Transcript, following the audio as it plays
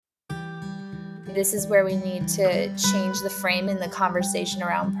This is where we need to change the frame in the conversation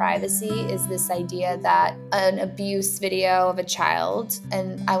around privacy, is this idea that an abuse video of a child,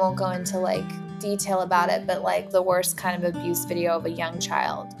 and I won't go into like detail about it, but like the worst kind of abuse video of a young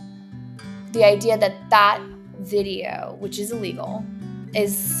child. The idea that that video, which is illegal,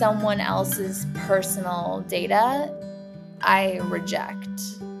 is someone else's personal data, I reject.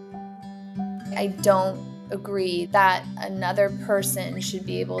 I don't agree that another person should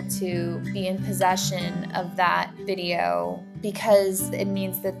be able to be in possession of that video, because it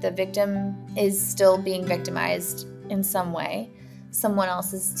means that the victim is still being victimized in some way. Someone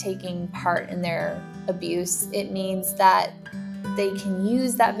else is taking part in their abuse. It means that they can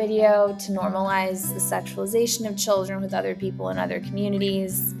use that video to normalize the sexualization of children with other people in other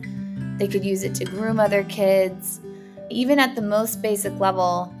communities. They could use it to groom other kids. Even at the most basic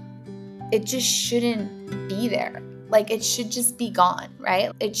level, it just shouldn't be there. Like, it should just be gone,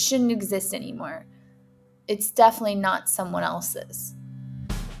 right? It shouldn't exist anymore. It's definitely not someone else's.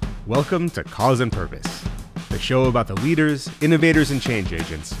 Welcome to Cause and Purpose, the show about the leaders, innovators, and change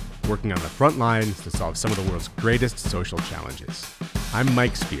agents working on the front lines to solve some of the world's greatest social challenges. I'm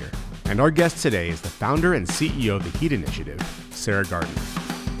Mike Spear, and our guest today is the founder and CEO of the Heat Initiative, Sarah Gardner.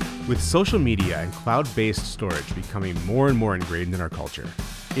 With social media and cloud-based storage becoming more and more ingrained in our culture,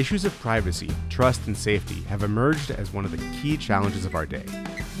 issues of privacy, trust, and safety have emerged as one of the key challenges of our day.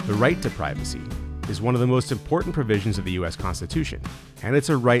 The right to privacy is one of the most important provisions of the U.S. Constitution, and it's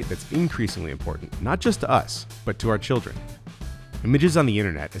a right that's increasingly important, not just to us, but to our children. Images on the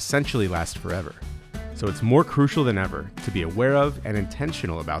internet essentially last forever, so it's more crucial than ever to be aware of and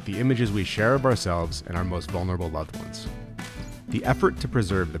intentional about the images we share of ourselves and our most vulnerable loved ones. The effort to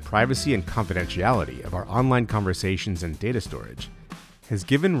preserve the privacy and confidentiality of our online conversations and data storage has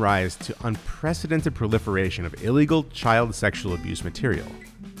given rise to unprecedented proliferation of illegal child sexual abuse material,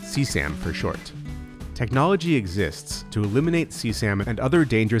 CSAM for short. Technology exists to eliminate CSAM and other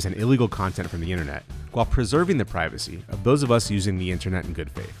dangerous and illegal content from the internet, while preserving the privacy of those of us using the internet in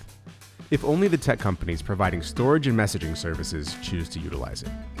good faith. If only the tech companies providing storage and messaging services choose to utilize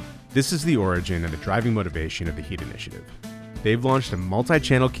it. This is the origin and the driving motivation of the Heat Initiative. They've launched a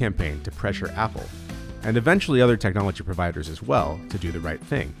multi-channel campaign to pressure Apple, and eventually other technology providers as well, to do the right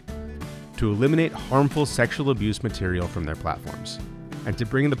thing, to eliminate harmful sexual abuse material from their platforms, and to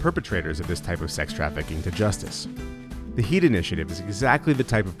bring the perpetrators of this type of sex trafficking to justice. The Heat Initiative is exactly the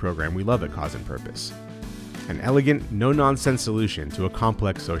type of program we love at Cause and Purpose, an elegant, no-nonsense solution to a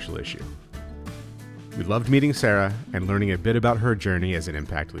complex social issue. We loved meeting Sarah and learning a bit about her journey as an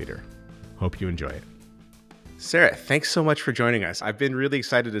impact leader. Hope you enjoy it. Sarah, thanks so much for joining us. I've been really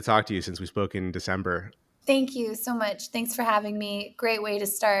excited to talk to you since we spoke in December. Thank you so much. Thanks for having me. Great way to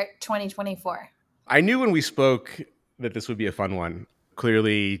start 2024. I knew when we spoke that this would be a fun one.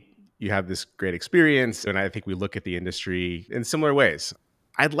 Clearly, you have this great experience, and I think we look at the industry in similar ways.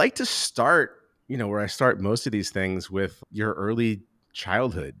 I'd like to start, where I start most of these things, with your early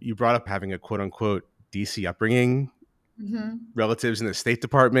childhood. You brought up having a quote-unquote DC upbringing. Mm-hmm. Relatives in the State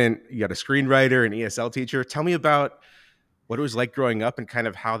Department, you got a screenwriter, an ESL teacher. Tell me about what it was like growing up and kind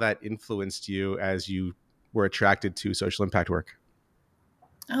of how that influenced you as you were attracted to social impact work.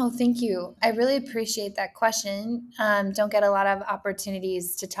 Oh, thank you. I really appreciate that question. Don't get a lot of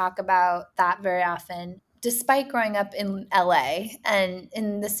opportunities to talk about that very often. Despite growing up in LA and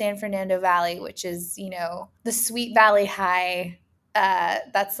in the San Fernando Valley, which is, the Sweet Valley High,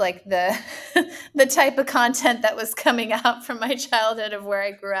 that's like the the type of content that was coming out from my childhood of where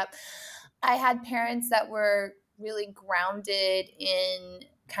I grew up. I had parents that were really grounded in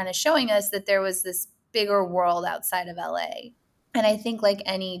kind of showing us that there was this bigger world outside of LA. And I think like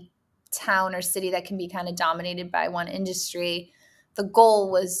any town or city that can be kind of dominated by one industry, the goal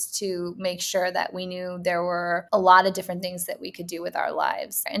was to make sure that we knew there were a lot of different things that we could do with our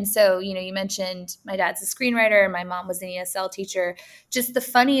lives. And so, you mentioned my dad's a screenwriter and my mom was an ESL teacher. Just the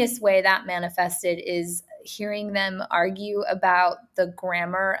funniest way that manifested is hearing them argue about the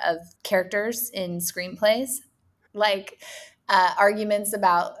grammar of characters in screenplays. Like arguments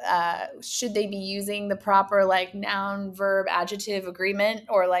about should they be using the proper like noun, verb, adjective agreement,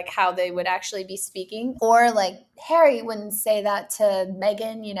 or like how they would actually be speaking. Or like Harry wouldn't say that to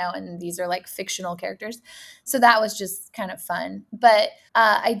Meghan, and these are like fictional characters. So that was just kind of fun. But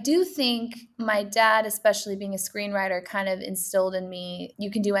I do think my dad, especially being a screenwriter, kind of instilled in me, you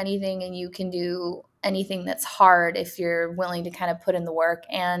can do anything and you can do anything that's hard if you're willing to kind of put in the work,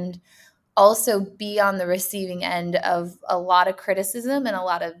 and also be on the receiving end of a lot of criticism and a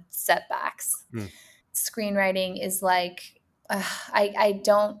lot of setbacks. Screenwriting is like I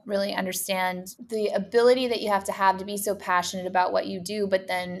don't really understand the ability that you have to be so passionate about what you do, but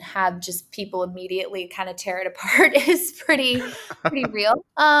then have just people immediately kind of tear it apart is pretty real.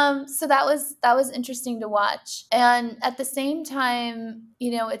 So that was interesting to watch. And at the same time,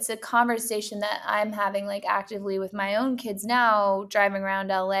 it's a conversation that I'm having like actively with my own kids now, driving around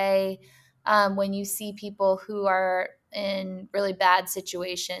LA. When you see people who are in really bad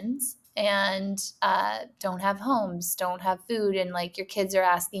situations and don't have homes, don't have food, and like your kids are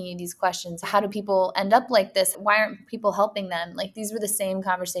asking you these questions. How do people end up like this? Why aren't people helping them? Like these were the same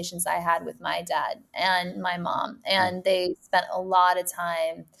conversations I had with my dad and my mom, Mm. and they spent a lot of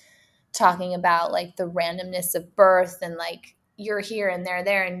time talking about like the randomness of birth and like you're here and they're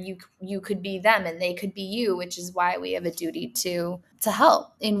there and you could be them and they could be you, which is why we have a duty to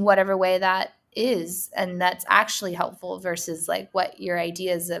help in whatever way that is, and that's actually helpful versus like what your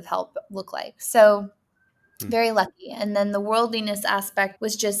ideas of help look like. So Mm. very lucky. And then the worldliness aspect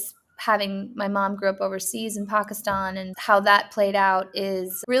was just having my mom grew up overseas in Pakistan, and how that played out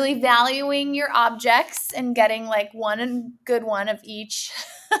is really valuing your objects and getting like one good one of each,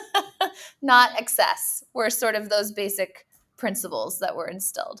 not excess, were sort of those basic principles that were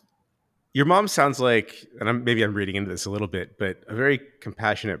instilled. Your mom sounds like, and maybe I'm reading into this a little bit, but a very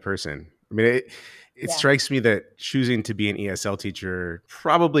compassionate person. I mean, it Yeah. strikes me that choosing to be an ESL teacher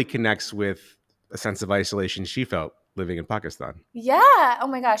probably connects with a sense of isolation she felt living in Pakistan. Yeah. Oh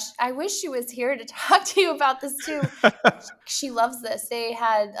my gosh. I wish she was here to talk to you about this too. She loves this. They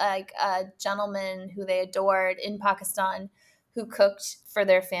had like a gentleman who they adored in Pakistan who cooked for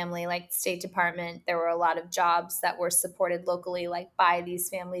their family, like State Department. There were a lot of jobs that were supported locally, like by these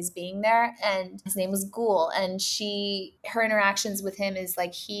families being there. And his name was Gul. And her interactions with him is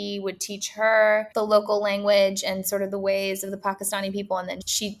like he would teach her the local language and sort of the ways of the Pakistani people. And then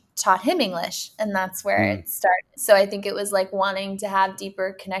she taught him English. And that's where Mm, it started. So I think it was like wanting to have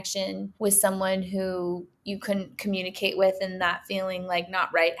deeper connection with someone who you couldn't communicate with, and that feeling like not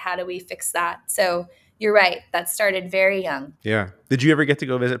right. How do we fix that? So you're right. That started very young. yeah. Did you ever get to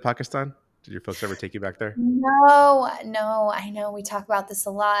go visit Pakistan? Did your folks ever take you back there? No, no, I know we talk about this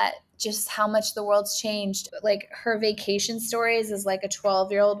a lot, just how much the world's changed. Like her vacation stories as like a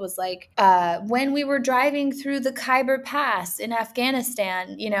 12-year-old was like, when we were driving through the Khyber Pass in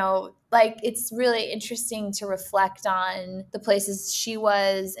Afghanistan, like it's really interesting to reflect on the places she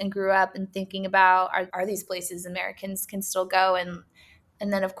was and grew up and thinking about are these places Americans can still go,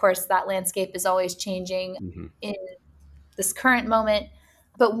 and then of course that landscape is always changing Hmm. in this current moment.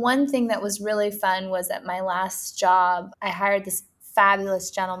 But one thing that was really fun was at my last job, I hired this fabulous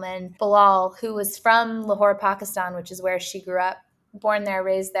gentleman, Bilal, who was from Lahore, Pakistan, which is where she grew up, born there,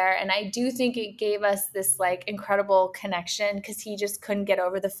 raised there. And I do think it gave us this like incredible connection because he just couldn't get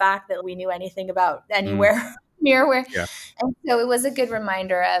over the fact that we knew anything about Mm, anywhere near where. yeah. And so it was a good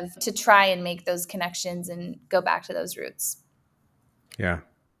reminder of to try and make those connections and go back to those roots. Yeah.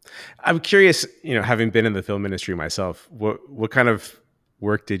 I'm curious, having been in the film industry myself, what kind of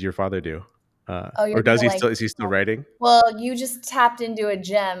work did your father do? Oh, you're Or does gonna he like still is he still writing? Well, you just tapped into a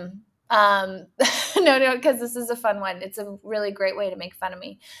gem. No, because this is a fun one. It's a really great way to make fun of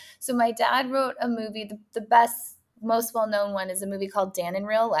me. So my dad wrote a movie. The best, most well-known one is a movie called Dan in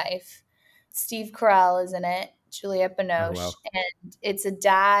Real Life. Steve Carell is in it, Juliette Oh Binoche, well. and it's a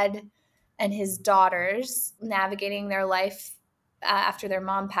dad and his daughters navigating their life after their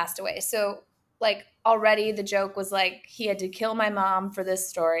mom passed away. So like already the joke was like he had to kill my mom for this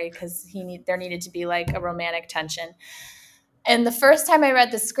story because there needed to be like a romantic tension. And the first time I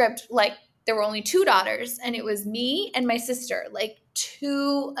read the script, like there were only two daughters, and it was me and my sister, like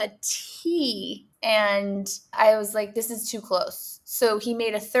to a T. And I was like, this is too close. So he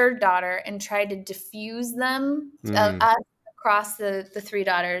made a third daughter and tried to diffuse them Mm. across the three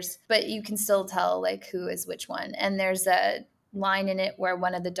daughters, but you can still tell like who is which one. And there's a line in it where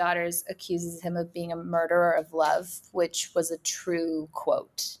one of the daughters accuses him of being a murderer of love, which was a true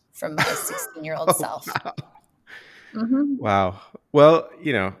quote from my 16-year-old Oh, self. wow. Hmm. Wow. Well,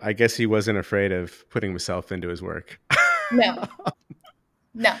 I guess he wasn't afraid of putting himself into his work. No,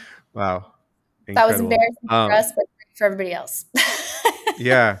 no. Wow. That was Incredible. embarrassing for us, but great for everybody else.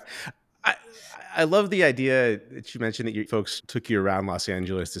 Yeah. I I love the idea that you mentioned that your folks took you around Los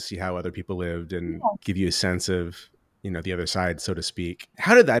Angeles to see how other people lived and Yeah. give you a sense of, the other side, so to speak.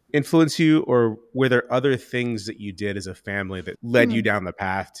 How did that influence you, or were there other things that you did as a family that led you Hmm. down the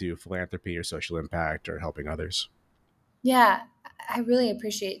path to philanthropy or social impact or helping others? Yeah, I really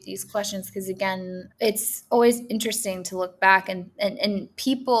appreciate these questions because again, it's always interesting to look back and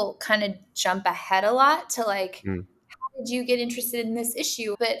people kind of jump ahead a lot to like, Mm, how did you get interested in this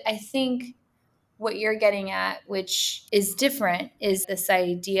issue? But I think what you're getting at, which is different, is this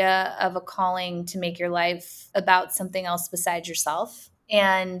idea of a calling to make your life about something else besides yourself.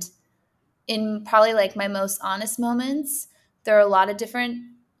 And in probably like my most honest moments, there are a lot of different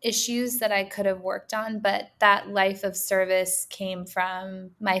issues that I could have worked on, but that life of service came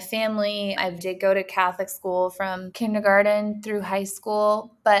from my family. I did go to Catholic school from kindergarten through high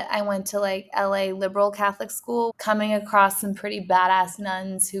school, but I went to like LA liberal Catholic school, coming across some pretty badass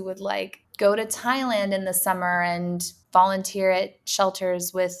nuns who would like go to Thailand in the summer and volunteer at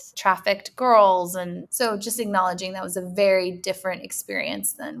shelters with trafficked girls. And so just acknowledging that was a very different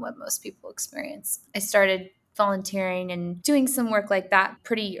experience than what most people experience. I started volunteering and doing some work like that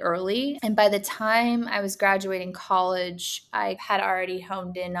pretty early. And by the time I was graduating college, I had already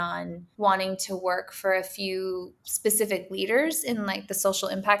honed in on wanting to work for a few specific leaders in like the social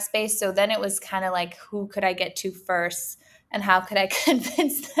impact space. So then it was kind of like, who could I get to first? And how could I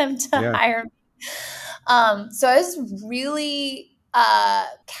convince them to Yeah. hire me? So I was really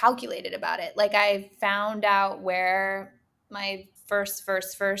calculated about it. Like I found out where my first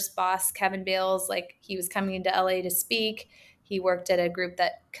boss, Kevin Bales, like he was coming into LA to speak. He worked at a group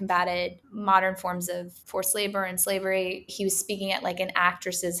that combated modern forms of forced labor and slavery. He was speaking at like an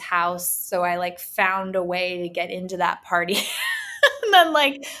actress's house. So I like found a way to get into that party. And then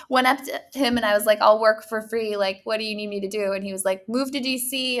like went up to him and I was like, I'll work for free. Like, what do you need me to do? And he was like, move to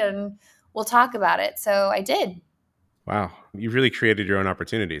DC and we'll talk about it. So I did. Wow. You've really created your own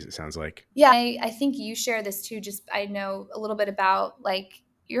opportunities, it sounds like. Yeah, I think you share this too. Just I know a little bit about like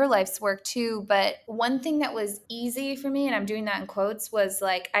your life's work too. But one thing that was easy for me, and I'm doing that in quotes, was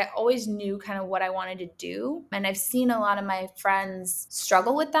like I always knew kind of what I wanted to do. And I've seen a lot of my friends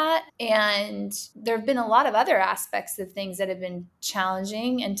struggle with that. And there have been a lot of other aspects of things that have been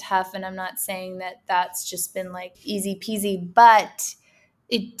challenging and tough. And I'm not saying that that's just been like easy peasy, but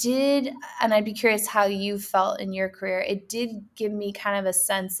it did, and I'd be curious how you felt in your career. It did give me kind of a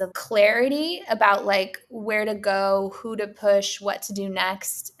sense of clarity about like where to go, who to push, what to do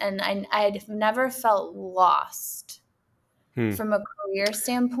next. And I'd never felt lost Hmm. from a career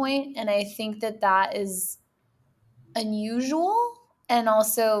standpoint. And I think that that is unusual and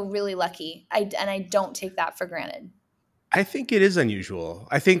also really lucky. And I don't take that for granted. I think it is unusual.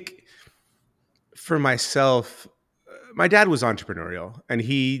 I think for myself, my dad was entrepreneurial and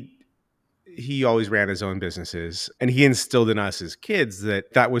he always ran his own businesses and he instilled in us as kids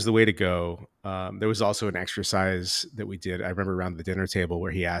that that was the way to go. There was also an exercise that we did. I remember around the dinner table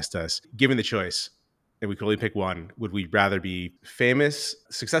where he asked us, given the choice, and we could only pick one, would we rather be famous,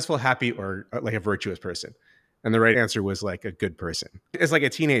 successful, happy, or like a virtuous person? And the right answer was like a good person. As like a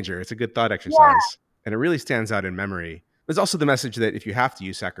teenager, it's a good thought Yeah. exercise. And it really stands out in memory. There's also the message that if you have to,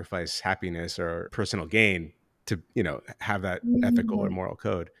 you sacrifice happiness or personal gain to, have that ethical or Mhm. moral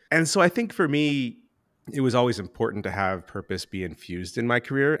code. And so I think for me, it was always important to have purpose be infused in my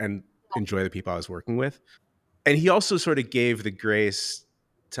career and enjoy the people I was working with. And he also sort of gave the grace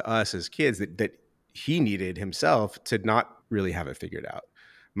to us as kids that he needed himself to not really have it figured out.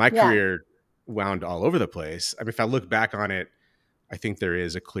 My Yeah. career wound all over the place. I mean, if I look back on it, I think there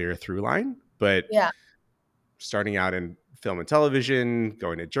is a clear through line, but Yeah. starting out in film and television,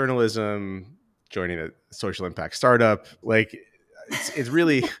 going to journalism, joining a social impact startup, like it's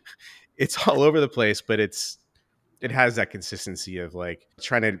really it's all over the place, but it has that consistency of like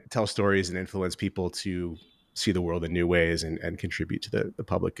trying to tell stories and influence people to see the world in new ways and contribute to the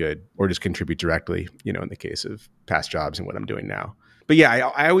public good or just contribute directly, in the case of past jobs and what I'm doing now. But yeah,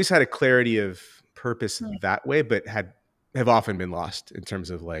 I always had a clarity of purpose Hmm. that way, but have often been lost in terms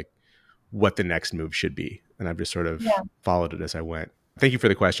of like what the next move should be. And I've just sort of Yeah. followed it as I went. Thank you for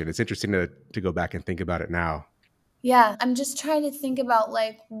the question. It's interesting to go back and think about it now. Yeah, I'm just trying to think about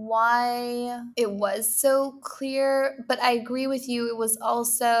like why it was so clear, but I agree with you. It was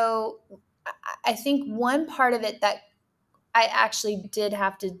also, I think one part of it that I actually did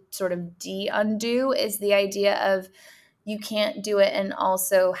have to sort of de undo is the idea of you can't do it and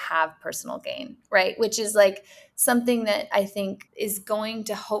also have personal gain, right? Which is like something that I think is going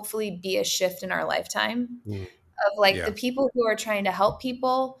to hopefully be a shift in our lifetime Mm. of like the Yeah. people who are trying to help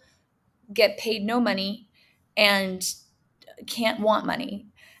people get paid no money and can't want money.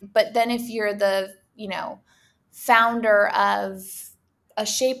 But then if you're the, founder of a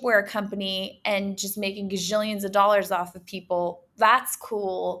shapewear company and just making gazillions of dollars off of people, that's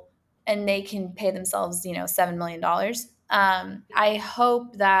cool. And they can pay themselves, $7 million. I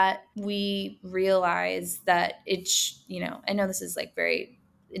hope that we realize that it's, I know this is like very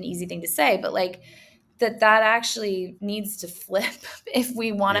an easy thing to say, but like that actually needs to flip if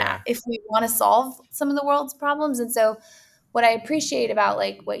we want to Yeah. solve some of the world's problems. And so what I appreciate about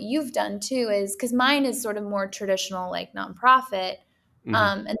like what you've done too is because mine is sort of more traditional, like nonprofit, Hmm.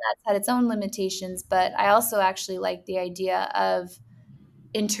 and that's had its own limitations. But I also actually like the idea of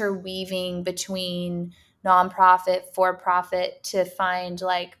interweaving between nonprofit, for profit to find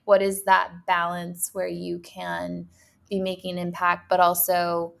like what is that balance where you can be making an impact, but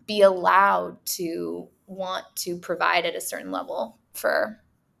also be allowed to want to provide at a certain level for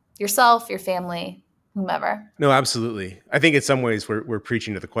yourself, your family, whomever. No, absolutely. I think in some ways we're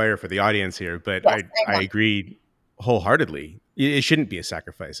preaching to the choir for the audience here, but Yes, I I know. agree wholeheartedly. It shouldn't be a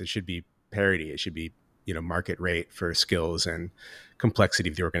sacrifice. It should be parity. It should be, market rate for skills and complexity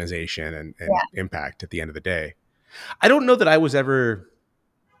of the organization and Yeah. impact at the end of the day. I don't know that I was ever.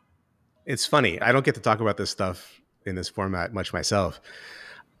 It's funny. I don't get to talk about this stuff in this format much myself.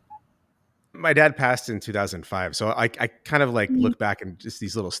 My dad passed in 2005, so I kind of like Mhm. look back and just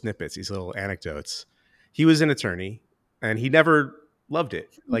these little snippets, these little anecdotes. He was an attorney, and he never loved it.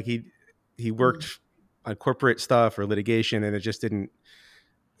 Like he Mhm. worked on corporate stuff or litigation, and it just didn't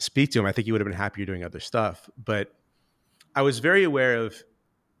speak to him. I think he would have been happier doing other stuff. But I was very aware of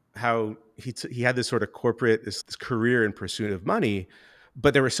how he had this sort of corporate this career in pursuit of money,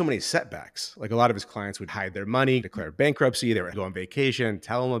 but there were so many setbacks. Like a lot of his clients would hide their money, declare bankruptcy, they would go on vacation,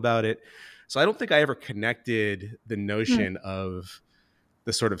 tell him about it. So I don't think I ever connected the Mhm. notion of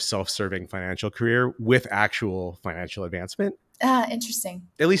the sort of self-serving financial career with actual financial advancement. Ah, interesting.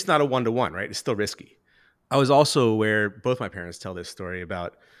 At least not a one-to-one, right? It's still risky. I was also aware, both my parents tell this story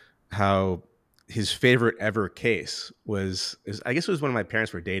about how his favorite ever case I guess it was when my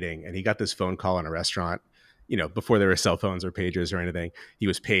parents were dating and he got this phone call in a restaurant, before there were cell phones or pagers or anything. He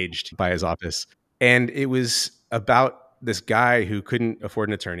was paged by his office. And it was about this guy who couldn't afford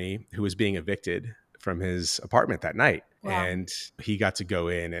an attorney who was being evicted from his apartment that night. Wow. And he got to go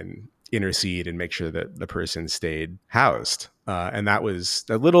in and intercede and make sure that the person stayed housed. And that was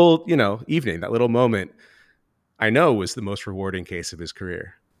that little, evening, that little moment, I know was the most rewarding case of his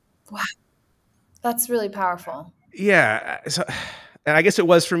career. Wow. That's really powerful. Yeah. And I guess it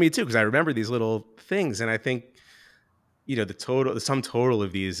was for me too, because I remember these little things. And I think, the sum total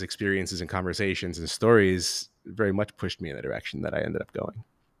of these experiences and conversations and stories very much pushed me in the direction that I ended up going.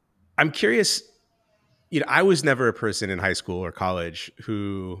 I'm curious, I was never a person in high school or college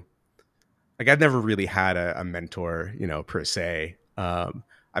who, like, I've never really had a mentor, per se. I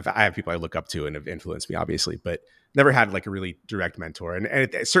have people I look up to and have influenced me, obviously, but never had like a really direct mentor.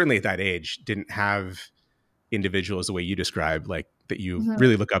 And certainly at that age, didn't have individuals the way you described, like that you Mhm.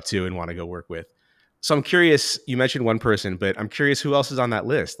 really look up to and want to go work with. So I'm curious, you mentioned one person, but I'm curious who else is on that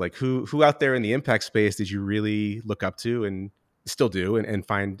list. Like who out there in the impact space did you really look up to and still do and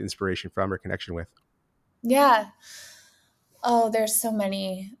find inspiration from or connection with? Yeah. Oh, there's so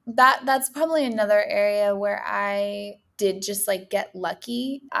many. That's probably another area where I did just like get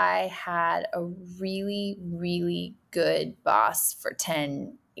lucky. I had a really, really good boss for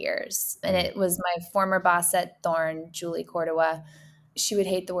 10 years. And Mm. it was my former boss at Thorn, Julie Cordova. She would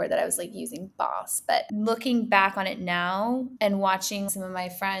hate the word that I was like using boss, but looking back on it now and watching some of my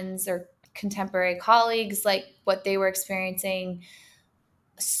friends or contemporary colleagues, like what they were experiencing,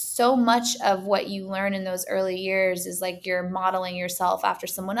 so much of what you learn in those early years is like you're modeling yourself after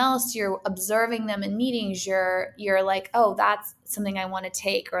someone else, you're observing them in meetings, you're like, oh, that's something I want to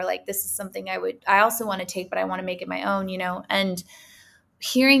take, or like this is something I also want to take, but I want to make it my own, and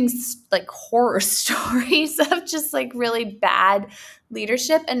hearing like horror stories of just like really bad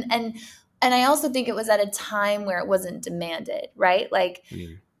leadership, and I also think it was at a time where it wasn't demanded, right? Like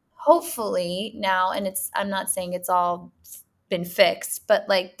Mm. hopefully now, and I'm not saying it's all been fixed, but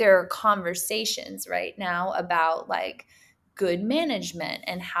like there are conversations right now about like good management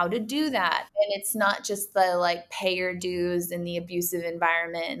and how to do that. And it's not just the like pay your dues in the abusive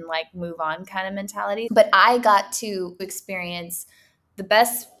environment and like move on kind of mentality. But I got to experience the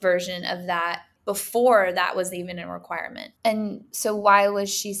best version of that before that was even a requirement. And so why was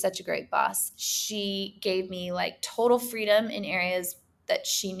she such a great boss? She gave me like total freedom in areas that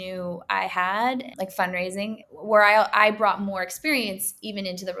she knew I had, like fundraising, where I brought more experience even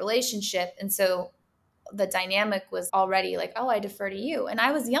into the relationship. And so the dynamic was already like, oh, I defer to you. And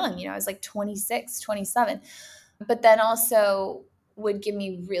I was young, I was like 26, 27, but then also would give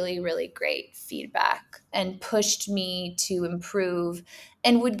me really, really great feedback and pushed me to improve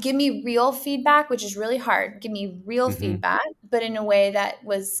and would give me real feedback, which is really hard. Give me real Hmm. feedback, but in a way that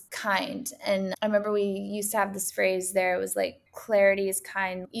was kind. And I remember we used to have this phrase there. It was like, clarity is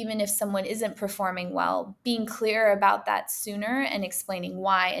kind. Even if someone isn't performing well, being clear about that sooner and explaining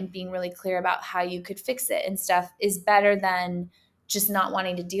why and being really clear about how you could fix it and stuff is better than just not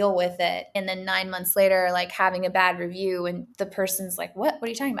wanting to deal with it. And then 9 months later, like having a bad review and the person's like, what are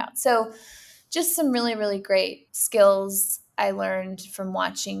you talking about? So just some really, really great skills I learned from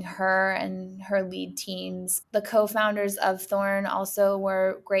watching her and her lead teams. The co-founders of Thorn also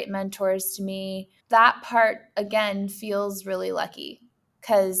were great mentors to me. That part, again, feels really lucky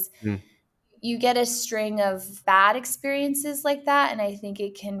because Mm. you get a string of bad experiences like that. And I think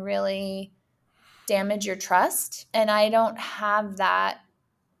it can really damage your trust. And I don't have that.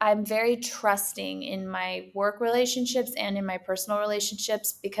 I'm very trusting in my work relationships and in my personal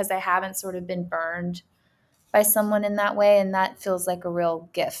relationships because I haven't sort of been burned by someone in that way. And that feels like a real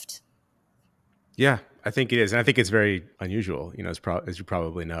gift. Yeah, I think it is. And I think it's very unusual, as you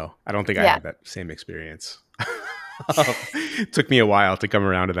probably know. I don't think I Yeah. had that same experience. It took me a while to come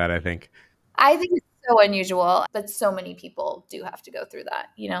around to that, I think. I think it's so unusual, but so many people do have to go through that,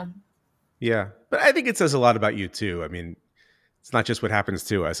 you know? Yeah. But I think it says a lot about you, too. I mean, it's not just what happens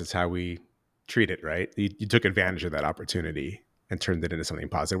to us, it's how we treat it, right? You took advantage of that opportunity and turned it into something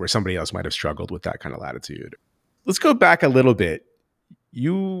positive where somebody else might have struggled with that kind of latitude. Let's go back a little bit.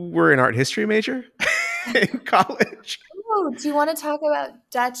 You were an art history major in college. Oh, do you want to talk about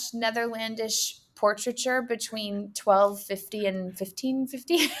Dutch Netherlandish portraiture between 1250 and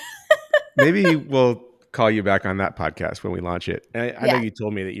 1550? Maybe we'll call you back on that podcast when we launch it. I know Yeah. you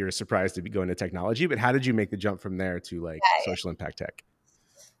told me that you were surprised to be going to technology, but how did you make the jump from there to like social impact tech?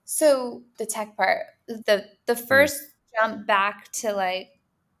 So the tech part, the Mm. first jump back to like,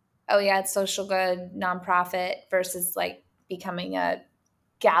 oh yeah, it's social good, nonprofit versus like becoming a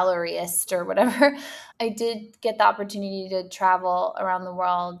galleryist or whatever. I did get the opportunity to travel around the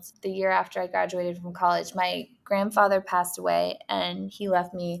world the year after I graduated from college. My grandfather passed away and he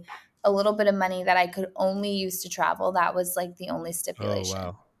left me a little bit of money that I could only use to travel. That was like the only Oh, stipulation.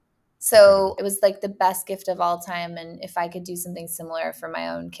 wow. So Incredible. it was like the best gift of all time. And if I could do something similar for my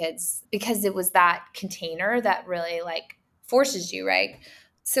own kids, because it was that container that really like forces you, right?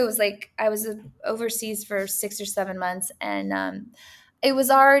 So it was like I was overseas for 6 or 7 months and it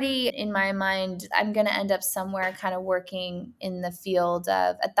was already in my mind, I'm going to end up somewhere kind of working in the field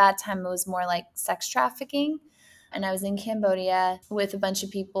of, at that time, it was more like sex trafficking. And I was in Cambodia with a bunch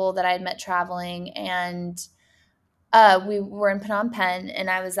of people that I had met traveling. And we were in Phnom Penh and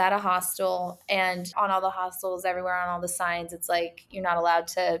I was at a hostel, and on all the hostels, everywhere on all the signs, it's like you're not allowed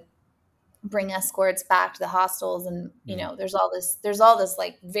to bring escorts back to the hostels. And, you Mm. know, there's all this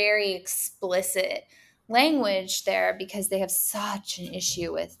like very explicit language there because they have such an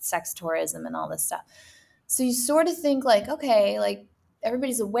issue with sex tourism and all this stuff. So you sort of think like, okay, like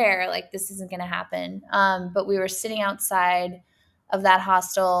everybody's aware, like this isn't going to happen. But we were sitting outside of that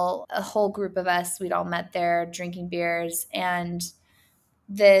hostel, a whole group of us, we'd all met there drinking beers, and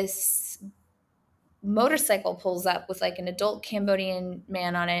this motorcycle pulls up with like an adult Cambodian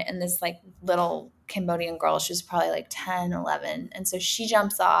man on it and this like little Cambodian girl. She was probably like 10, 11. And so she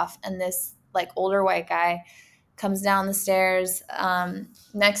jumps off, and this like older white guy comes down the stairs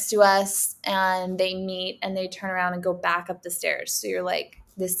next to us, and they meet and they turn around and go back up the stairs. So you're like,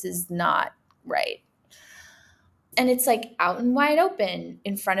 this is not right. And it's like out and wide open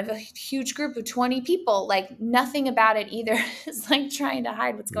in front of a huge group of 20 people. Like nothing about it either is like trying to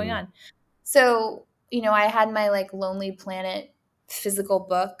hide what's going Mm. on. So, you know, I had my like Lonely Planet physical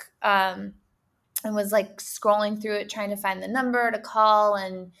book, and was like scrolling through it trying to find the number to call.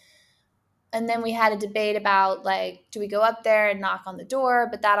 And then we had a debate about like, do we go up there and knock on the door?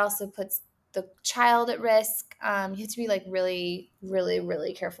 But that also puts the child at risk. You have to be like really, really,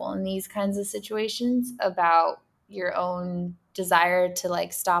 really careful in these kinds of situations about your own desire to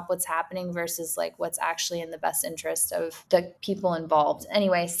like stop what's happening versus like what's actually in the best interest of the people involved.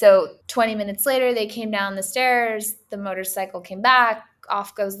 Anyway, so 20 minutes later, they came down the stairs, the motorcycle came back,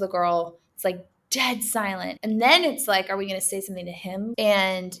 off goes the girl. It's like dead silent. And then it's like, are we going to say something to him?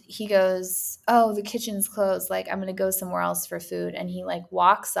 And he goes, oh, the kitchen's closed. Like, I'm going to go somewhere else for food. And he like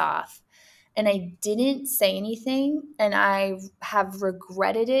walks off. And I didn't say anything. And I have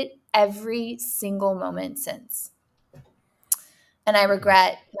regretted it every single moment since. And I Mm.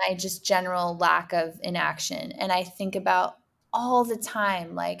 regret my just general lack of inaction. And I think about all the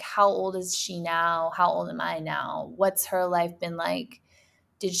time, like, how old is she now? How old am I now? What's her life been like?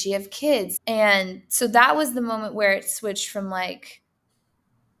 Did she have kids? And so that was the moment where it switched from like,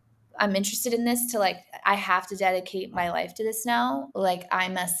 I'm interested in this to like, I have to dedicate my life to this now. Like, I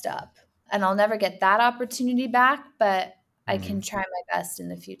messed up and I'll never get that opportunity back, but I can Mm. try my best in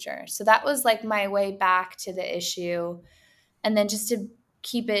the future. So that was like my way back to the issue. And then just to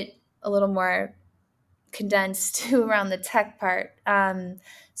keep it a little more condensed to around the tech part.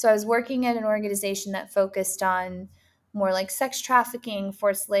 So I was working at an organization that focused on more like sex trafficking,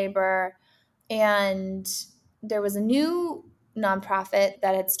 forced labor. And there was a new nonprofit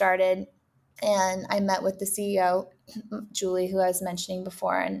that had started, and I met with the CEO, Julie, who I was mentioning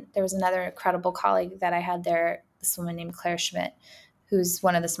before. And there was another incredible colleague that I had there, this woman named Claire Schmidt, who's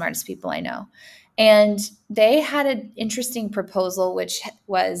one of the smartest people I know. And they had an interesting proposal, which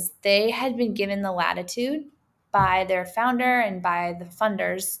was they had been given the latitude by their founder and by the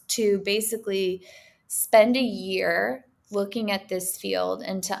funders to basically spend a year looking at this field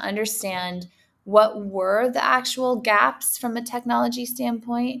and to understand what were the actual gaps from a technology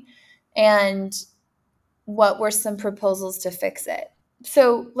standpoint and what were some proposals to fix it.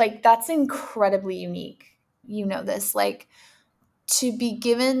 So, like, that's incredibly unique. You know this, like, to be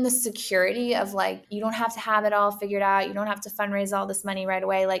given the security of, like, you don't have to have it all figured out, you don't have to fundraise all this money right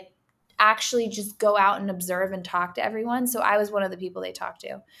away, like, actually just go out and observe and talk to everyone. So I was one of the people they talked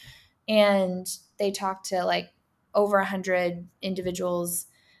to, and they talked to like over 100 individuals.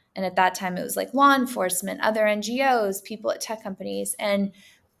 And at that time it was like law enforcement, other NGOs, people at tech companies. And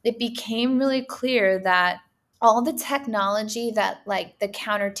it became really clear that all the technology that like the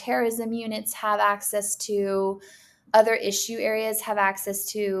counterterrorism units have access to, other issue areas have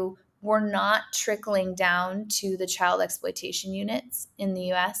access to, were not trickling down to the child exploitation units in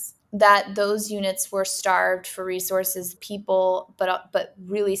the US. That those units were starved for resources, people, but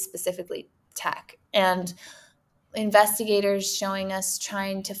really specifically tech. And investigators showing us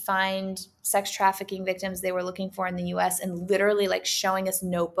trying to find sex trafficking victims they were looking for in the US, and literally like showing us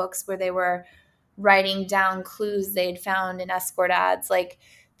notebooks where they were writing down clues they'd found in escort ads, like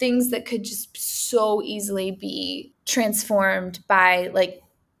things that could just so easily be transformed by like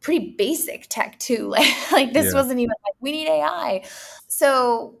pretty basic tech too. Like this Yeah. wasn't even like we need AI.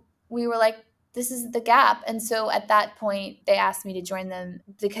 So we were like, this is the gap. And so at that point, they asked me to join them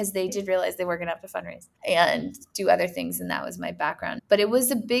because they did realize they were going to have to fundraise and do other things. And that was my background. But it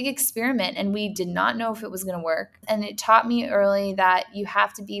was a big experiment, and we did not know if it was going to work. And it taught me early that you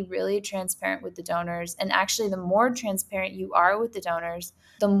have to be really transparent with the donors. And actually, the more transparent you are with the donors,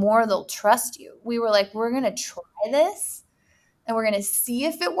 the more they'll trust you. We were like, we're going to try this and we're going to see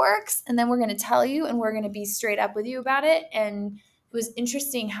if it works. And then we're going to tell you and we're going to be straight up with you about it. And it was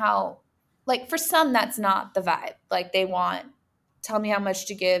interesting how, like, for some, that's not the vibe. Like, they want, tell me how much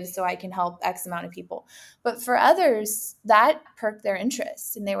to give so I can help X amount of people. But for others, that perked their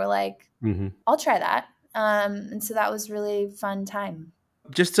interest. And they were like, Hmm. I'll try that. And so that was really fun time.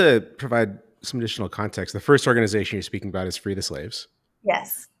 Just to provide some additional context, the first organization you're speaking about is Free the Slaves,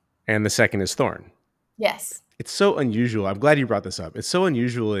 Yes. and the second is Thorn. Yes. It's so unusual. I'm glad you brought this up. It's so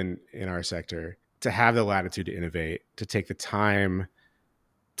unusual in our sector to have the latitude to innovate, to take the time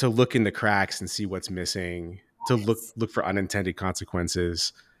to look in the cracks and see what's missing, to Yes. look for unintended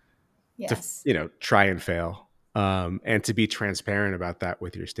consequences, to Yes. try and fail, and to be transparent about that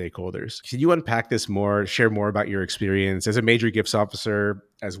with your stakeholders. Can you unpack this more? Share more about your experience as a major gifts officer,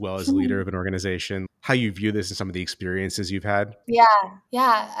 as well as a leader of an organization. How you view this and some of the experiences you've had. Yeah,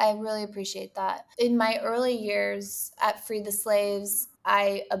 yeah, I really appreciate that. In my early years at Free the Slaves,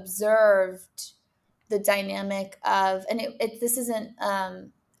 I observed the dynamic of, and this isn't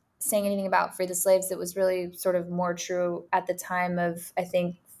saying anything about Free the Slaves. It was really sort of more true at the time of, I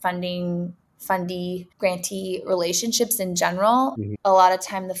think, fundee, grantee relationships in general. Mhm. A lot of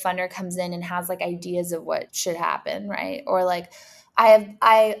time the funder comes in and has like ideas of what should happen, right? Or like,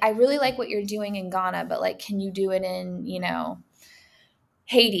 I really like what you're doing in Ghana, but like, can you do it in,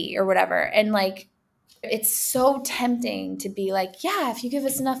 Haiti or whatever? And like, it's so tempting to be like, yeah, if you give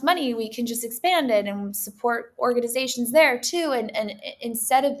us enough money, we can just expand it and support organizations there too. And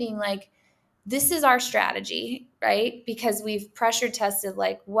instead of being like, this is our strategy, right? Because we've pressure tested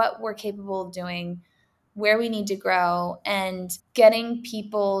like what we're capable of doing, where we need to grow, and getting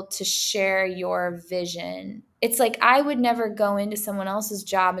people to share your vision. It's like I would never go into someone else's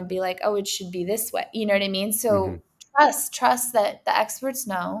job and be like, oh, it should be this way. You know what I mean? Hmm. So trust that the experts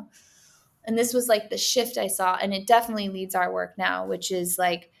know. And this was like the shift I saw. And it definitely leads our work now, which is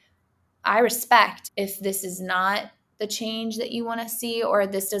like, I respect if this is not the change that you want to see, or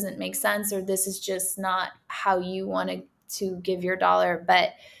this doesn't make sense, or this is just not how you want to give your dollar.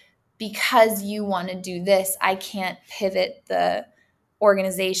 But because you want to do this, I can't pivot the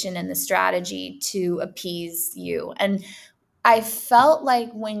organization and the strategy to appease you. And I felt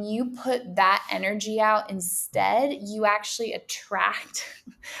like when you put that energy out instead, you actually attract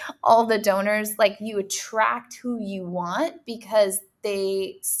all the donors. Like, you attract who you want because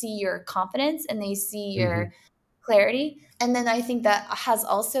they see your confidence and they see Hmm. your clarity. And then I think that has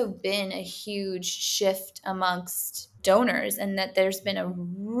also been a huge shift amongst donors, and that there's been a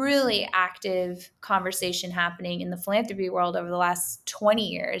really active conversation happening in the philanthropy world over the last 20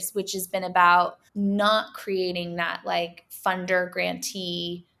 years, which has been about not creating that like funder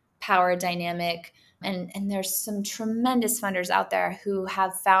grantee power dynamic. And there's some tremendous funders out there who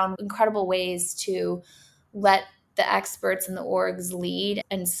have found incredible ways to let the experts and the orgs lead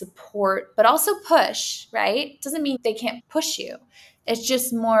and support, but also push, right? Doesn't mean they can't push you. It's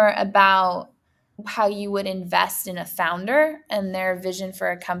just more about how you would invest in a founder and their vision for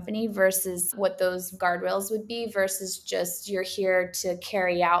a company versus what those guardrails would be versus just you're here to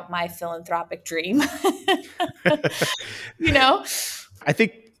carry out my philanthropic dream. you know? I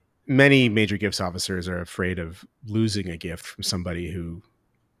think many major gifts officers are afraid of losing a gift from somebody who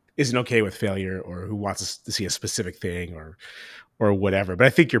isn't okay with failure or who wants us to see a specific thing or whatever. But I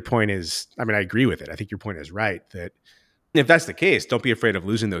think your point is, I mean, I agree with it. I think your point is right that if that's the case, don't be afraid of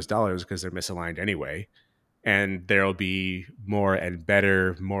losing those dollars because they're misaligned anyway. And there'll be more and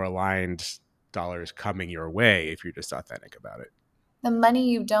better, more aligned dollars coming your way if you're just authentic about it. The money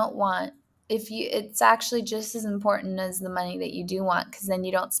you don't want, if you it's actually just as important as the money that you do want, because then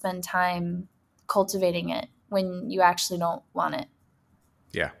you don't spend time cultivating it when you actually don't want it.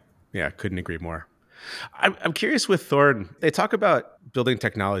 Yeah. Yeah. Couldn't agree more. I'm curious with Thorn, they talk about building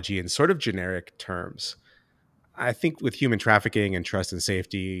technology in sort of generic terms. I think with human trafficking and trust and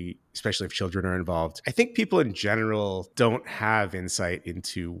safety, especially if children are involved, I think people in general don't have insight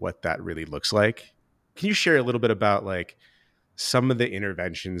into what that really looks like. Can you share a little bit about like some of the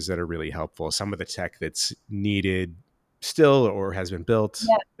interventions that are really helpful, some of the tech that's needed still or has been built,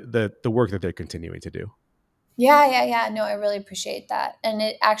 the work that they're continuing to do? Yeah, yeah, yeah. No, I really appreciate that. And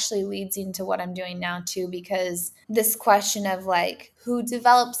it actually leads into what I'm doing now too, because this question of like who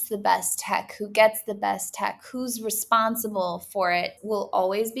develops the best tech, who gets the best tech, who's responsible for it will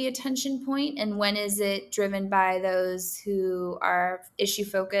always be a tension point. And when is it driven by those who are issue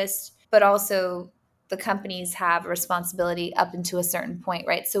focused, but also the companies have a responsibility up into a certain point,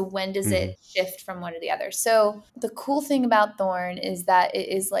 right? So when does Hmm. it shift from one to the other? So the cool thing about Thorn is that it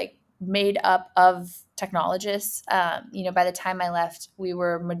is like made up of technologists. By the time I left, we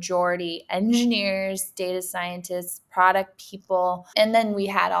were majority engineers, data scientists, product people. And then we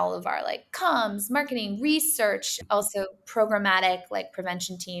had all of our like comms, marketing, research, also programmatic like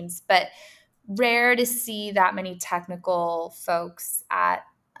prevention teams. But rare to see that many technical folks at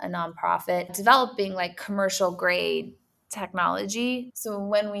a nonprofit developing like commercial grade technology. So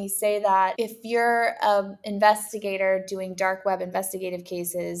when we say that if you're an investigator doing dark web investigative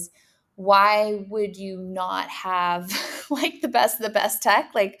cases, why would you not have like the best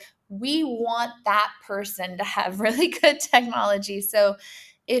tech? Like we want that person to have really good technology. So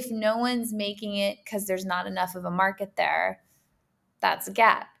if no one's making it because there's not enough of a market there, that's a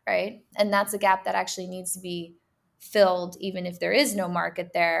gap, right? And that's a gap that actually needs to be filled, even if there is no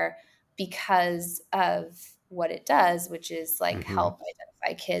market there, because of what it does, which is like Hmm. help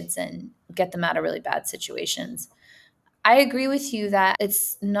identify kids and get them out of really bad situations. I agree with you that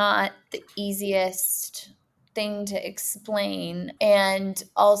it's not the easiest thing to explain. And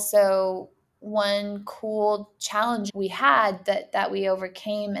also, one cool challenge we had that we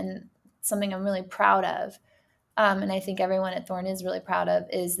overcame, and something I'm really proud of, and I think everyone at Thorn is really proud of,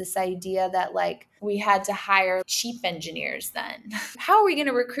 is this idea that like we had to hire cheap engineers then. How are we going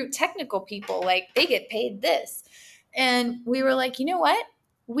to recruit technical people? Like they get paid this. And we were like, you know what?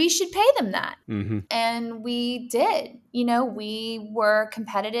 We should pay them that. Hmm. And we did. We were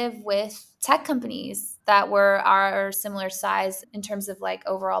competitive with tech companies that were our similar size in terms of like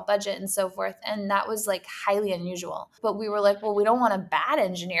overall budget and so forth. And that was like highly unusual. But we were like, well, we don't want a bad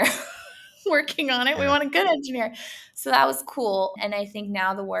engineer working on it. We Yeah. want a good engineer. So that was cool. And I think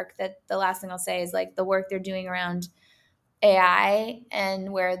now the last thing I'll say is like the work they're doing around AI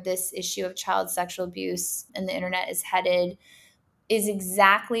and where this issue of child sexual abuse and the internet is headed is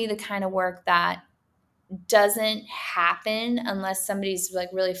exactly the kind of work that doesn't happen unless somebody's like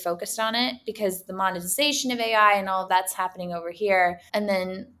really focused on it, because the monetization of AI and all of that's happening over here. And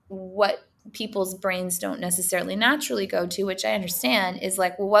then what people's brains don't necessarily naturally go to, which I understand, is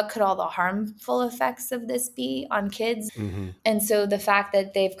like, well, what could all the harmful effects of this be on kids? Hmm. And so the fact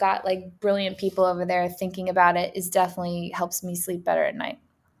that they've got like brilliant people over there thinking about it is definitely helps me sleep better at night.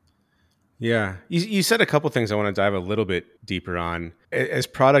 Yeah. You said a couple things I want to dive a little bit deeper on. As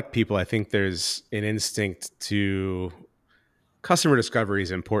product people, I think there's an instinct to customer discovery is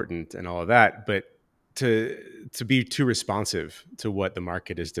important and all of that, but to to be too responsive to what the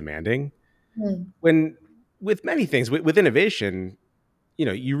market is demanding. Hmm. When with many things, with innovation,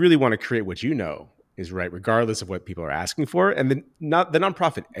 you really want to create what you know is right, regardless of what people are asking for. And then not the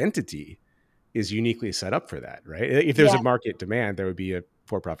nonprofit entity is uniquely set up for that, right? If there's Yeah. a market demand, there would be a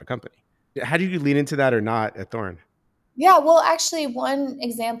for-profit company. How do you lean into that or not at Thorn? Yeah, well, actually, one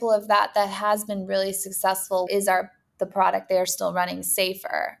example of that that has been really successful is the product they are still running,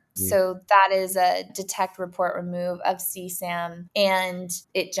 Safer. Mm. So that is a detect, report, remove of CSAM, and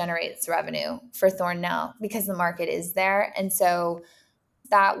it generates revenue for Thorn now because the market is there. And so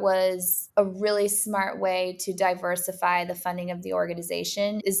that was a really smart way to diversify the funding of the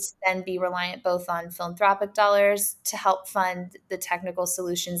organization, is to then be reliant both on philanthropic dollars to help fund the technical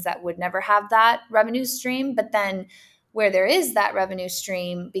solutions that would never have that revenue stream, but then where there is that revenue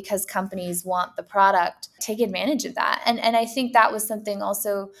stream because companies want the product, take advantage of that. And I think that was something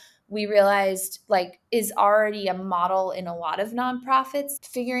also we realized like is already a model in a lot of nonprofits.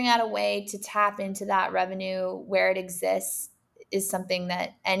 Figuring out a way to tap into that revenue where it exists is something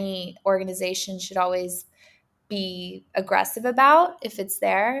that any organization should always be aggressive about if it's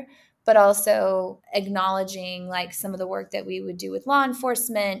there, but also acknowledging like some of the work that we would do with law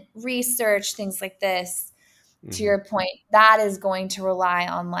enforcement, research, things like this. To Hmm. your point, that is going to rely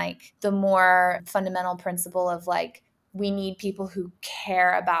on like the more fundamental principle of like, we need people who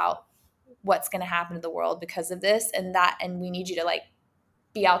care about what's going to happen to the world because of this and that. And we need you to like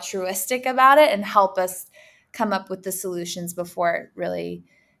be altruistic about it and help us come up with the solutions before it really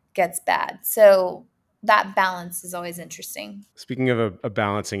gets bad. So that balance is always interesting. Speaking of a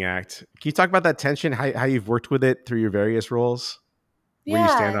balancing act, can you talk about that tension, how you've worked with it through your various roles, where you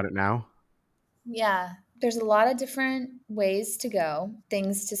stand Yeah. on it now? Yeah. There's a lot of different ways to go,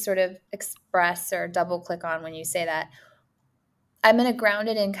 things to sort of express or double click on when you say that. I'm going to ground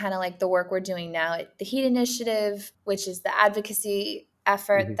it in kind of like the work we're doing now at the Heat Initiative, which is the advocacy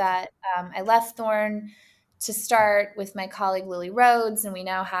effort Hmm. that I left Thorn to start with my colleague Lily Rhodes, and we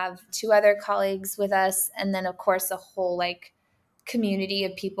now have two other colleagues with us, and then of course a whole like community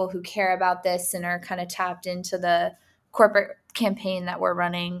of people who care about this and are kind of tapped into the corporate campaign that we're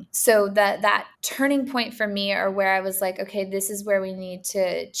running. So that turning point for me, or where I was like, okay, this is where we need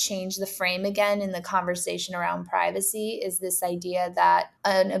to change the frame again in the conversation around privacy, is this idea that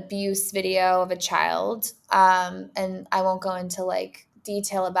an abuse video of a child, and I won't go into like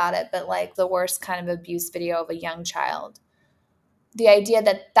detail about it, but like the worst kind of abuse video of a young child, the idea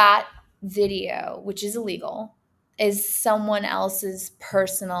that that video, which is illegal, is someone else's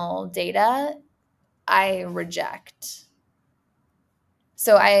personal data, I reject.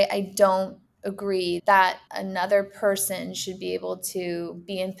 So I don't agree that another person should be able to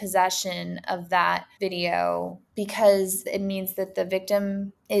be in possession of that video because it means that the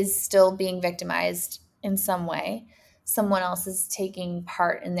victim is still being victimized in some way. Someone else is taking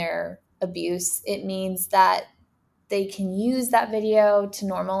part in their abuse. It means that they can use that video to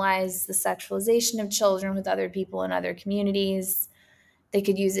normalize the sexualization of children with other people in other communities. They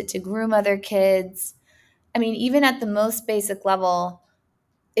could use it to groom other kids. I mean, even at the most basic level,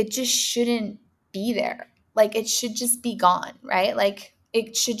 it just shouldn't be there. Like it should just be gone, right? Like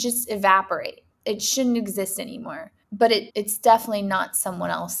it should just evaporate. It shouldn't exist anymore. But it's definitely not someone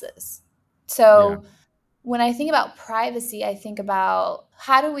else's. Yeah. So when I think about privacy, I think about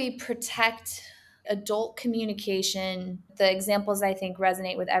how do we protect adult communication. The examples I think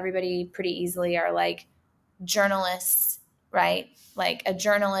resonate with everybody pretty easily are like journalists, right? Like a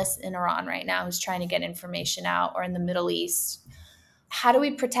journalist in Iran right now who's trying to get information out, or in the Middle East. How do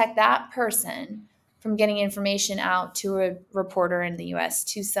we protect that person from getting information out to a reporter in the US,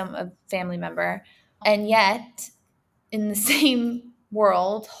 to some a family member, and yet in the same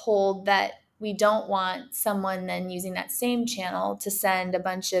world hold that we don't want someone then using that same channel to send a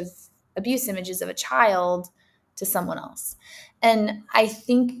bunch of abuse images of a child to someone else? And I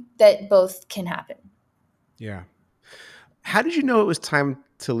think that both can happen. Yeah. How did you know it was time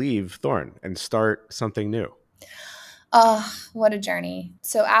to leave Thorn and start something new? What a journey.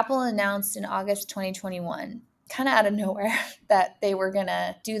 So Apple announced in August 2021, kind of out of nowhere, that they were going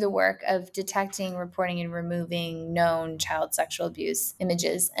to do the work of detecting, reporting, and removing known child sexual abuse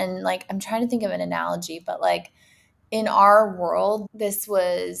images. And like, I'm trying to think of an analogy, but like in our world, this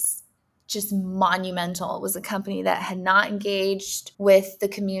was just monumental. It was a company that had not engaged with the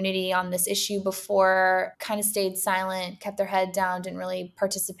community on this issue before, kind of stayed silent, kept their head down, didn't really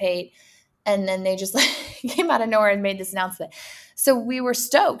participate, and then they just like came out of nowhere and made this announcement. So we were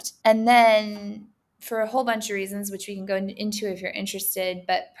stoked. And then for a whole bunch of reasons, which we can go into if you're interested,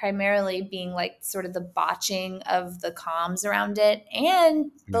 but primarily being like sort of the botching of the comms around it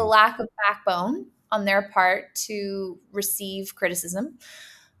and the Mm. lack of backbone on their part to receive criticism,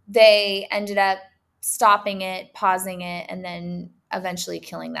 they ended up stopping it, pausing it, and then eventually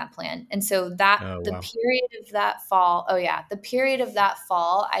killing that plan. And so that Oh, the wow. period of that fall, oh yeah, the period of that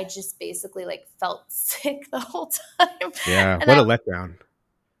fall, I just basically like felt sick the whole time. Yeah. And What I a letdown.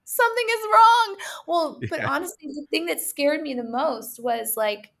 something is wrong. Well, but Yeah. honestly, the thing that scared me the most was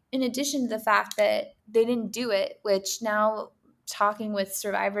like, in addition to the fact that they didn't do it, which now talking with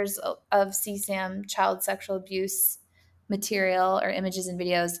survivors of CSAM, child sexual abuse material or images and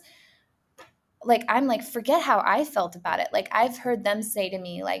videos, like I'm like, forget how I felt about it. Like I've heard them say to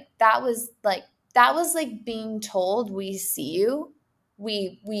me, like, that was like being told we see you,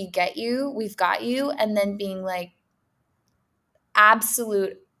 we get you, we've got you, and then being like,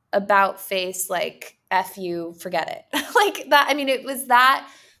 absolute about face like f you, forget it. Like that. I mean, it was that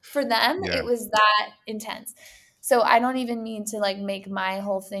for them, Yeah. it was that intense. So I don't even mean to like make my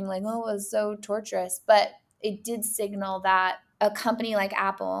whole thing like, oh, it was so torturous, but it did signal that a company like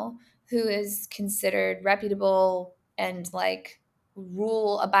Apple, who is considered reputable and like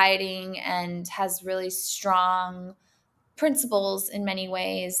rule abiding and has really strong principles in many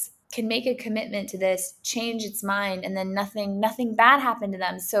ways, can make a commitment to this, change its mind, and then nothing bad happened to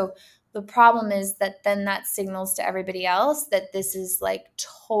them. So the problem is that then that signals to everybody else that this is like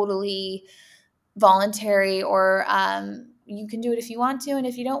totally voluntary, or you can do it if you want to, and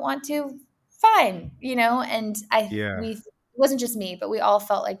if you don't want to, fine, you know. And Yeah. it wasn't just me, but we all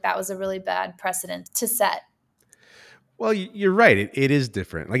felt like that was a really bad precedent to set. Well, you're right. It is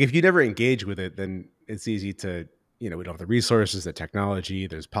different. Like if you never engage with it, then it's easy to, we don't have the resources, the technology,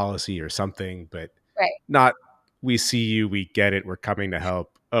 there's policy or something, but Right. not, we see you, we get it, we're coming to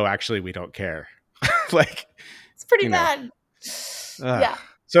help. Oh, actually, we don't care. Like, It's pretty you know, bad. uh, Yeah.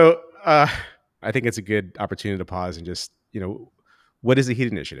 so I think it's a good opportunity to pause and just, what is the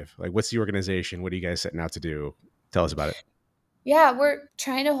HEAT initiative? Like, what's the organization? What are you guys setting out to do? Tell us about it. Yeah, we're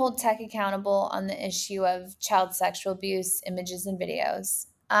trying to hold tech accountable on the issue of child sexual abuse images and videos.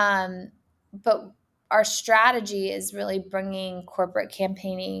 But our strategy is really bringing corporate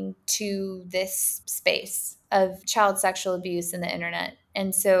campaigning to this space of child sexual abuse in the internet.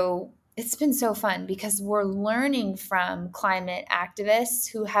 And so it's been so fun because we're learning from climate activists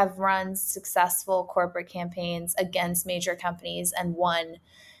who have run successful corporate campaigns against major companies and won,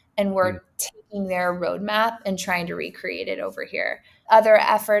 and Mm. we're taking their roadmap and trying to recreate it over here. Other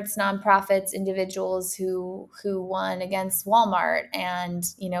efforts, nonprofits, individuals who won against Walmart, and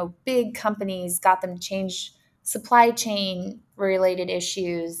big companies, got them to change supply chain related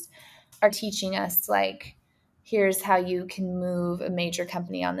issues, are teaching us like, here's how you can move a major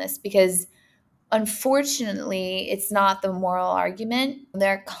company on this. Because unfortunately, it's not the moral argument.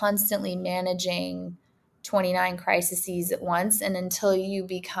 They're constantly managing 29 crises at once. And until you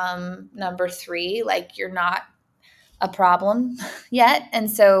become number three, like you're not a problem yet. And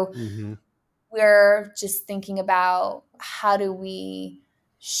so Hmm. we're just thinking about how do we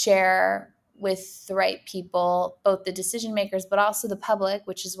share with the right people, both the decision makers, but also the public,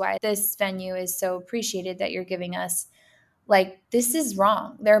 which is why this venue is so appreciated that you're giving us, like, this is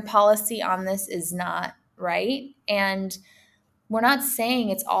wrong. Their policy on this is not right. And we're not saying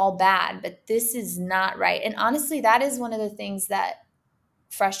it's all bad, but this is not right. And honestly, that is one of the things that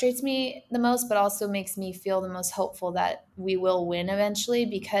frustrates me the most, but also makes me feel the most hopeful that we will win eventually,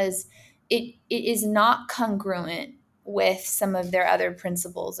 because it is not congruent with some of their other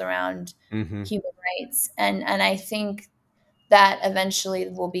principles around Hmm. human rights. And I think that eventually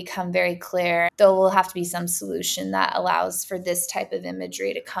will become very clear. There will have to be some solution that allows for this type of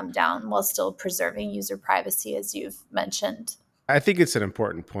imagery to come down while still preserving user privacy, as you've mentioned. I think it's an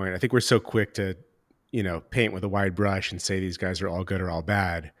important point. I think we're so quick to, paint with a wide brush and say these guys are all good or all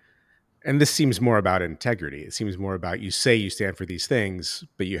bad. And this seems more about integrity. It seems more about, you say you stand for these things,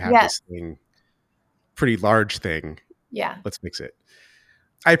 but you have Yeah. this thing, pretty large thing. Yeah. Let's fix it.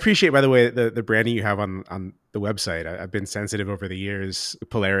 I appreciate, by the way, the branding you have on the website. I've been sensitive over the years.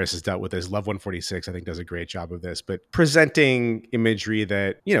 Polaris has dealt with this. Love 146, I think, does a great job of this, but presenting imagery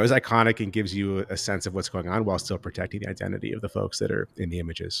that, is iconic and gives you a sense of what's going on while still protecting the identity of the folks that are in the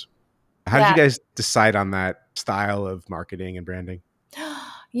images. How did you Yeah. guys decide on that style of marketing and branding?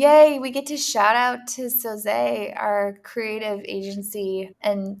 Yay, we get to shout out to Soze, our creative agency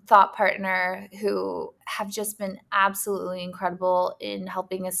and thought partner, who have just been absolutely incredible in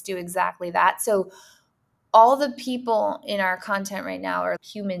helping us do exactly that. So all the people in our content right now are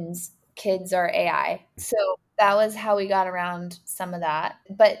humans, kids are AI. So that was how we got around some of that.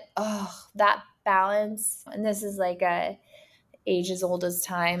 But oh, that balance, and this is like a age as old as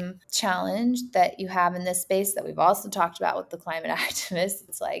time challenge that you have in this space that we've also talked about with the climate activists.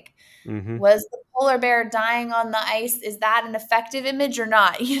 It's like, Hmm. was the polar bear dying on the ice? Is that an effective image or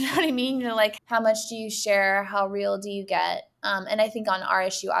not? You know what I mean? Like, how much do you share? How real do you get? And I think on our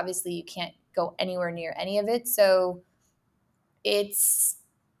issue, obviously, you can't go anywhere near any of it. So it's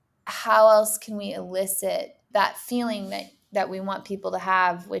how else can we elicit that feeling that we want people to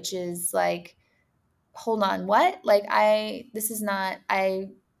have, which is like, hold on, what? Like this is not, I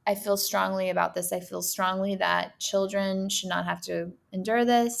feel strongly about this. I feel strongly that children should not have to endure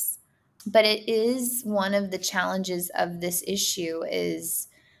this. But it is one of the challenges of this issue is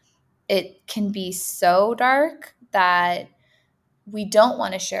it can be so dark that we don't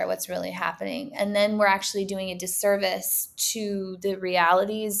want to share what's really happening. And then we're actually doing a disservice to the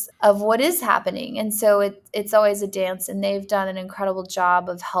realities of what is happening. And so it's always a dance. And they've done an incredible job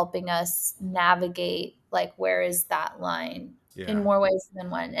of helping us navigate, like, where is that line in Yeah. more ways than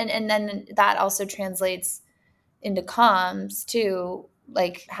one. And then that also translates into comms too.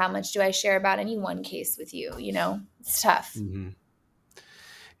 Like, how much do I share about any one case with you? It's tough. Hmm.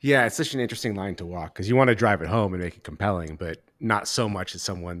 Yeah, it's such an interesting line to walk because you want to drive it home and make it compelling, but not so much that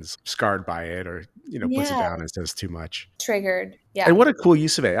someone's scarred by it or puts it Yeah. down and says too much. Triggered. And Yeah. what a cool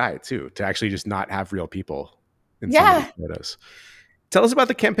use of AI too, to actually just not have real people in somebody's Yeah. photos. Tell us about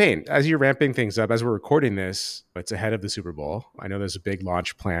the campaign as you're ramping things up. As we're recording this, it's ahead of the Super Bowl. I know there's a big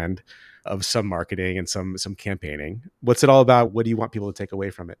launch planned of some marketing and some campaigning. What's it all about? What do you want people to take away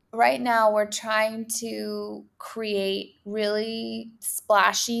from it? Right now we're trying to create really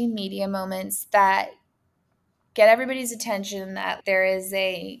splashy media moments that get everybody's attention, that there is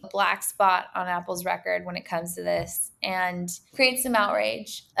a black spot on Apple's record when it comes to this, and create some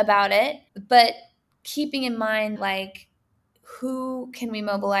outrage about it, but keeping in mind, like, who can we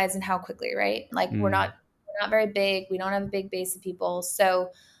mobilize and how quickly, right? Like, Mm. we're not very big. We don't have a big base of people.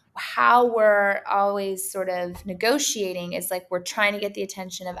 So how we're always sort of negotiating is like we're trying to get the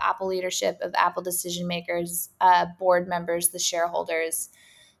attention of Apple leadership, of Apple decision makers, board members, the shareholders,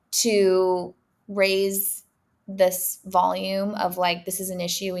 to raise this volume of, like, this is an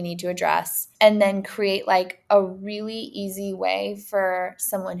issue we need to address, and then create like a really easy way for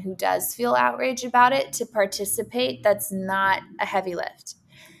someone who does feel outraged about it to participate. That's not a heavy lift.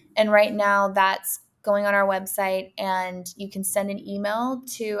 And right now that's going on our website, and you can send an email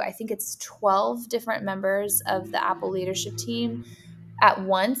to, I think it's 12 different members of the Apple leadership team at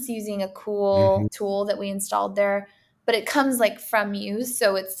once, using a Hmm. cool tool that we installed there. But it comes like from you,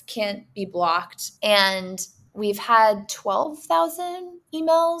 so it can't be blocked. And we've had 12,000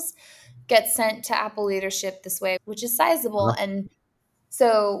 emails get sent to Apple leadership this way, which is sizable. And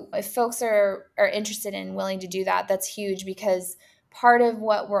so if folks are interested and willing to do that, that's huge, because part of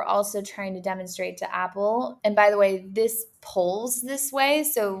what we're also trying to demonstrate to Apple, and by the way, this polls this way.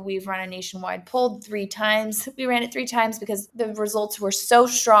 So we've run a nationwide poll 3 times. We ran it 3 times because the results were so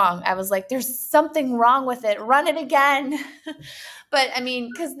strong. I was like, there's something wrong with it. Run it again. But I mean,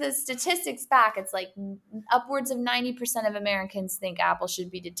 because the statistics back, it's like upwards of 90% of Americans think Apple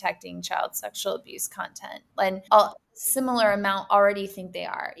should be detecting child sexual abuse content. And a similar amount already think they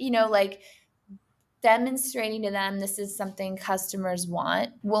are. Like, demonstrating to them this is something customers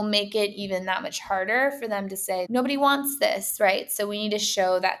want will make it even that much harder for them to say, nobody wants this, right? So we need to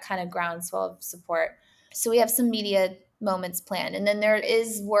show that kind of groundswell of support. So we have some media moments planned. And then there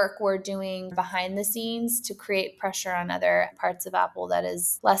is work we're doing behind the scenes to create pressure on other parts of Apple that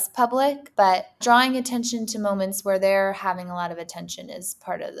is less public, but drawing attention to moments where they're having a lot of attention is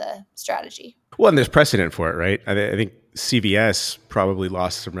part of the strategy. Well, and there's precedent for it, right? I think CVS probably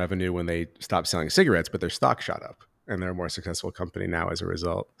lost some revenue when they stopped selling cigarettes, but their stock shot up, and they're a more successful company now as a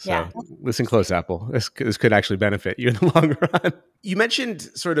result. Yeah. So listen close, Apple. This could actually benefit you in the long run. You mentioned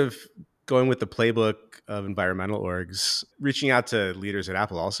sort of going with the playbook of environmental orgs, reaching out to leaders at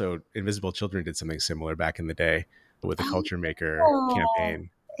Apple. Also, Invisible Children did something similar back in the day with the Culture Maker Oh, campaign.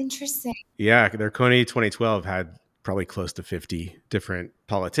 interesting. Yeah, their Coney 2012 had probably close to 50 different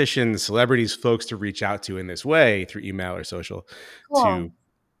politicians, celebrities, folks to reach out to in this way through email or social to Cool.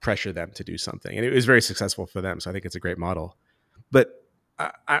 pressure them to do something. And it was very successful for them. So I think it's a great model. But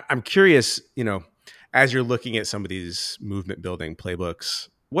I'm curious, as you're looking at some of these movement building playbooks,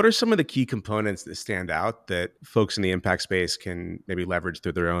 what are some of the key components that stand out that folks in the impact space can maybe leverage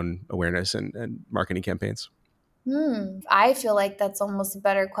through their own awareness and marketing campaigns? I feel like that's almost a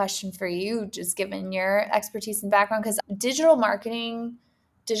better question for you, just given your expertise and background, because digital marketing,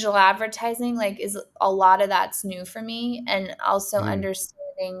 digital advertising, like, is a lot of that's new for me. And also Mm.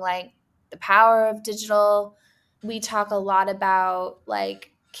 understanding, like, the power of digital. We talk a lot about,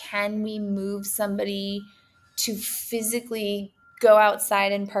 like, can we move somebody to physically go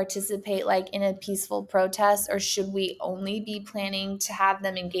outside and participate, like, in a peaceful protest, or should we only be planning to have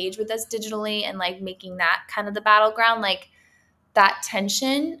them engage with us digitally and, like, making that kind of the battleground? Like, that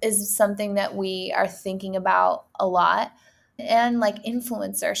tension is something that we are thinking about a lot. and like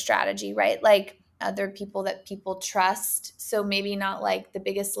influencer strategy, right? Like other people that people trust. So maybe not like the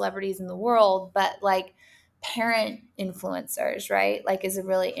biggest celebrities in the world, but like parent influencers, right? Like is a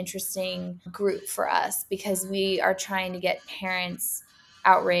really interesting group for us because we are trying to get parents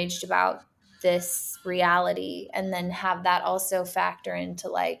outraged about this reality and then have that also factor into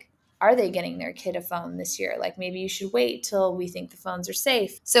like are they getting their kid a phone this year? Like maybe you should wait till we think the phones are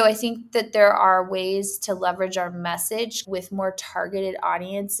safe. So I think that there are ways to leverage our message with more targeted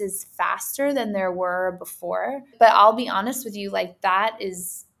audiences faster than there were before. But I'll be honest with you, like that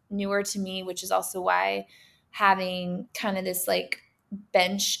is newer to me, which is also why having kind of this like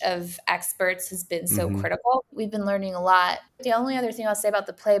bench of experts has been so Mm-hmm. critical. We've been learning a lot. The only other thing I'll say about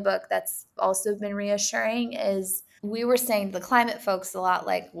the playbook that's also been reassuring is we were saying to the climate folks a lot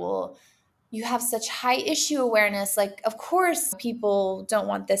like, well, you have such high issue awareness. Like, of course, people don't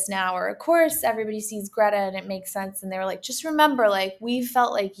want this now, or of course, everybody sees Greta and it makes sense. And they were like, just remember, like, we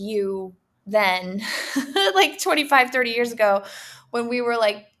felt like you then, like 25, 30 years ago, when we were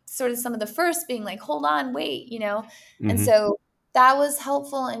like sort of some of the first being like, hold on, wait, you know? And Mm-hmm. so that was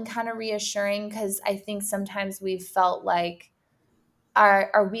helpful and kind of reassuring because I think sometimes we've felt like,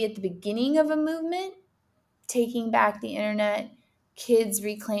 are we at the beginning of a movement? Taking back the internet, kids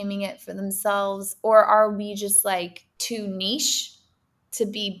reclaiming it for themselves, or are we just like too niche to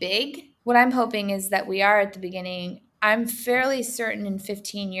be big? What I'm hoping is that we are at the beginning. I'm fairly certain in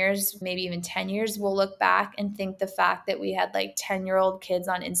 15 years, maybe even 10 years, we'll look back and think the fact that we had like 10-year-old kids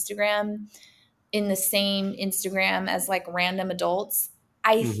on Instagram in the same Instagram as like random adults,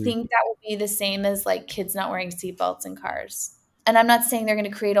 I Mm-hmm. think that will be the same as like kids not wearing seatbelts in cars. And I'm not saying they're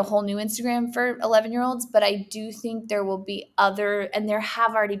going to create a whole new Instagram for 11-year-olds, but I do think there will be other, and there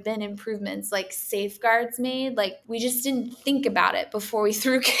have already been improvements, like safeguards made. Like we just didn't think about it before we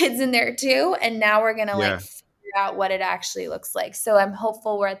threw kids in there too. And now we're going to like Yeah. figure out what it actually looks like. So I'm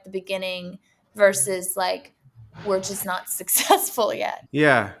hopeful we're at the beginning versus like we're just not successful yet.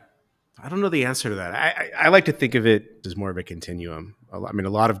 Yeah. I don't know the answer to that. I like to think of it as more of a continuum. I mean, a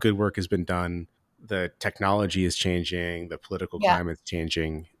lot of good work has been done. The technology is changing, the political Yeah. climate's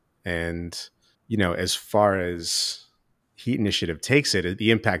changing. And, as far as Heat Initiative takes it, the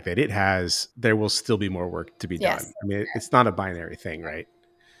impact that it has, there will still be more work to be done. Yes. I mean, it's not a binary thing, right?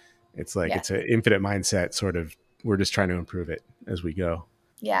 It's like Yeah. it's an infinite mindset, sort of. We're just trying to improve it as we go.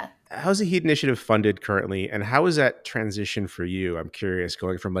 Yeah. How's the Heat Initiative funded currently, and how is that transition for you? I'm curious,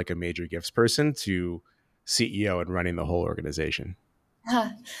 going from like a major gifts person to CEO and running the whole organization. Huh.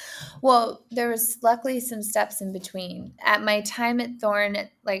 Well, there was luckily some steps in between. At my time at Thorn,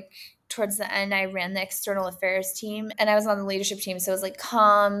 like towards the end, I ran the external affairs team and I was on the leadership team. So it was like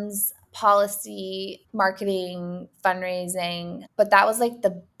comms, policy, marketing, fundraising. But that was like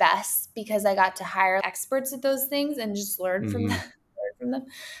the best because I got to hire experts at those things and just learn from them. Mm-hmm. Learn from them.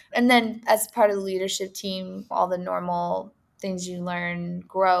 And then as part of the leadership team, all the normal things you learn,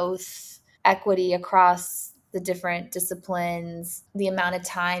 growth, equity across the different disciplines, the amount of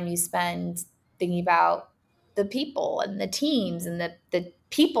time you spend thinking about the people and the teams and the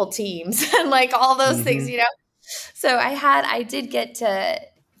people teams and like all those things, Mm-hmm. you know? So I did get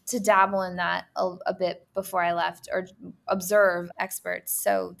to dabble in that a bit before I left or observe experts.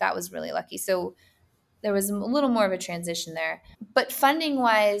 So that was really lucky. So there was a little more of a transition there. But funding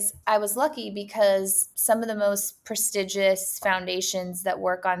wise, I was lucky because some of the most prestigious foundations that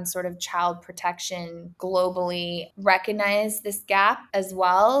work on sort of child protection globally recognize this gap as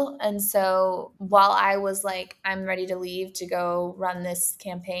well. And so while I was like, I'm ready to leave to go run this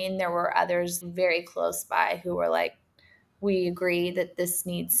campaign, there were others very close by who were like, we agree that this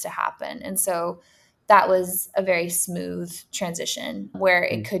needs to happen. And so that was a very smooth transition where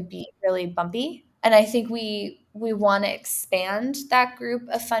it could be really bumpy. And I think we want to expand that group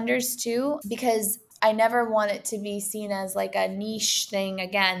of funders too because I never want it to be seen as like a niche thing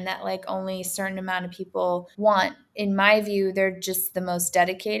again that like only a certain amount of people want. In my view, they're just the most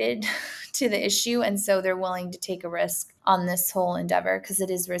dedicated to the issue and so they're willing to take a risk on this whole endeavor because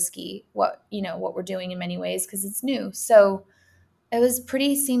it is risky what we're doing in many ways because it's new. So it was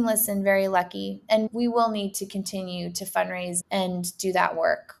pretty seamless and very lucky. And we will need to continue to fundraise and do that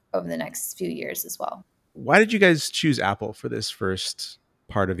work over the next few years as well. Why did you guys choose Apple for this first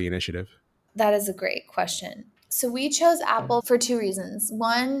part of the initiative? That is a great question. So we chose Apple for two reasons.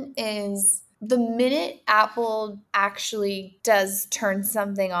 One is the minute Apple actually does turn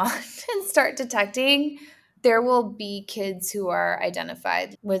something on and start detecting, there will be kids who are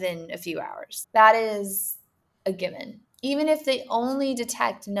identified within a few hours. That is a given. even if they only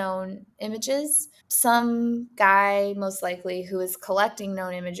detect known images, some guy, most likely, who is collecting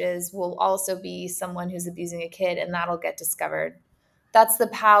known images will also be someone who's abusing a kid, and that'll get discovered. That's the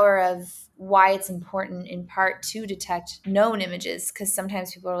power of why it's important in part to detect known images, because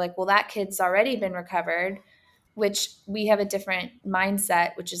sometimes people are like, well, that kid's already been recovered, which we have a different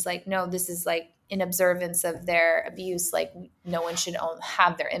mindset, which is like, no, this is like in observance of their abuse, like no one should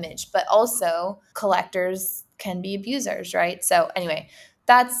have their image. But also collectors can be abusers, right? So anyway,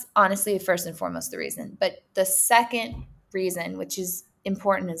 that's honestly first and foremost the reason. But the second reason, which is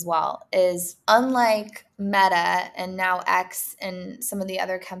important as well, is unlike Meta and now X and some of the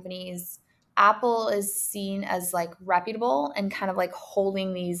other companies, Apple is seen as like reputable and kind of like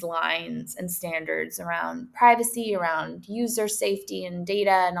holding these lines and standards around privacy, around user safety and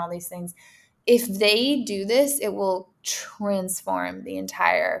data and all these things. If they do this, it will transform the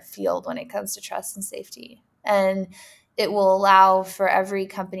entire field when it comes to trust and safety. And it will allow for every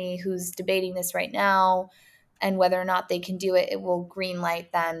company who's debating this right now and whether or not they can do it, it will green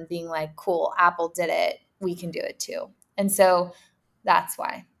light them being like, cool, Apple did it. We can do it too. And so that's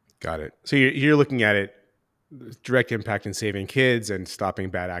why. Got it. So you're looking at it, direct impact in saving kids and stopping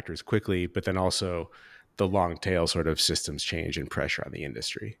bad actors quickly, but then also the long tail sort of systems change and pressure on the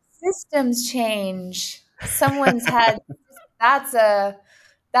industry. Systems change. Someone's had that's a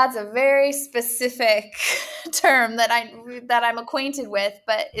that's a very specific term that I'm acquainted with,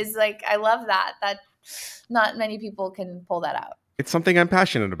 but is like I love that not many people can pull that out. It's something I'm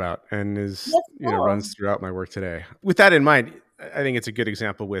passionate about and is, That's cool. runs throughout my work today. With that in mind, I think it's a good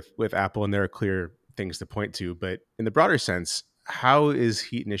example with Apple, and there are clear things to point to. But in the broader sense, how is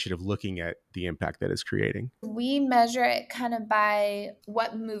Heat Initiative looking at the impact that it's creating? We measure it kind of by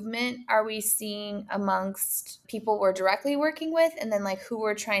what movement are we seeing amongst people we're directly working with, and then like who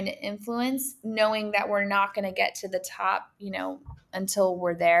we're trying to influence, knowing that we're not going to get to the top, until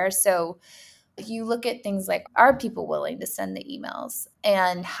we're there. So you look at things like, are people willing to send the emails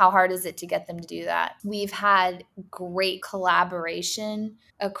and how hard is it to get them to do that? We've had great collaboration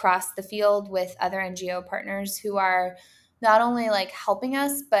across the field with other NGO partners who are not only like helping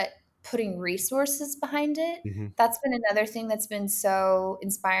us, but putting resources behind it. Hmm. That's been another thing that's been so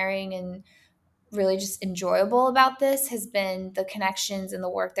inspiring and really just enjoyable about this has been the connections and the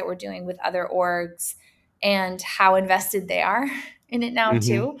work that we're doing with other orgs and how invested they are in it now Hmm.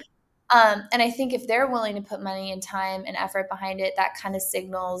 too. And I think if they're willing to put money and time and effort behind it, that kind of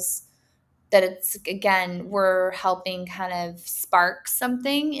signals that it's, again, we're helping kind of spark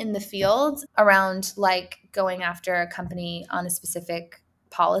something in the field around like going after a company on a specific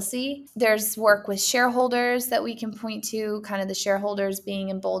policy. There's work with shareholders that we can point to, kind of the shareholders being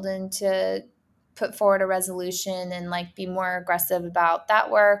emboldened to put forward a resolution and like be more aggressive about that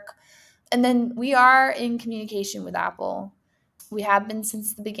work. And then we are in communication with Apple. We have been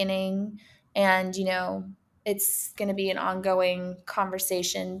since the beginning, and it's going to be an ongoing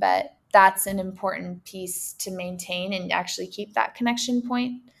conversation, but that's an important piece to maintain and actually keep that connection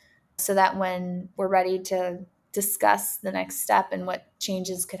point so that when we're ready to discuss the next step and what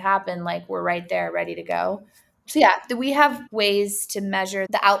changes could happen, like we're right there ready to go. So yeah, we have ways to measure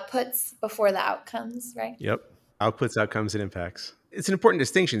the outputs before the outcomes, right? Yep. Outputs, outcomes, and impacts. It's an important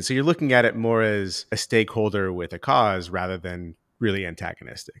distinction. So you're looking at it more as a stakeholder with a cause rather than really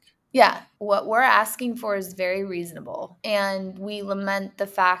antagonistic. Yeah, what we're asking for is very reasonable. And we lament the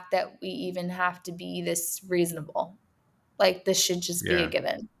fact that we even have to be this reasonable. Like, this should just be a Yeah.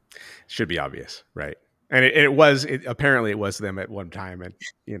 given. Should be obvious, right? And apparently it was them at one time, and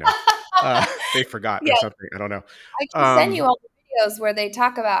they forgot Yeah, or something. I don't know. I can send you Um, all the videos where they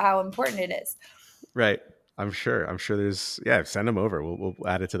talk about how important it is. right. I'm sure there's, yeah, send them over. We'll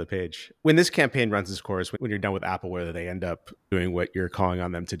add it to the page. When this campaign runs its course, when you're done with Apple, whether they end up doing what you're calling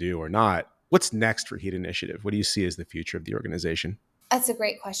on them to do or not, what's next for Heat Initiative? What do you see as the future of the organization? That's a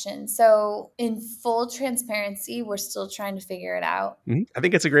great question. So, in full transparency, we're still trying to figure it out. I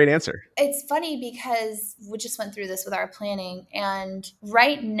think it's a great answer. It's funny because we just went through this with our planning. And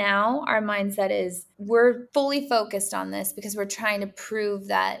right now, our mindset is we're fully focused on this because we're trying to prove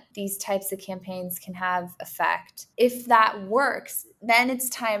that these types of campaigns can have effect. If that works, then it's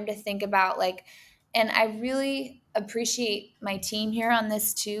time to think about like, and I really appreciate my team here on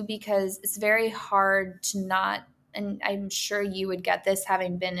this too, because it's very hard to not, and I'm sure you would get this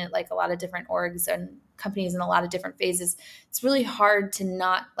having been at like a lot of different orgs and companies in a lot of different phases. It's really hard to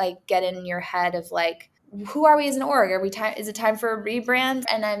not like get in your head of like, who are we as an org? Are we time? Is it time for a rebrand?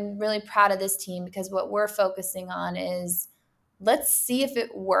 And I'm really proud of this team because what we're focusing on is let's see if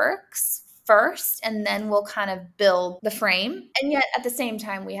it works first, and then we'll kind of build the frame. And yet at the same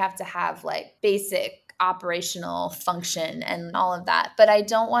time, we have to have like basic operational function and all of that. But I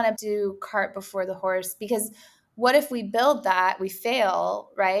don't want to do cart before the horse, because what if we build that, we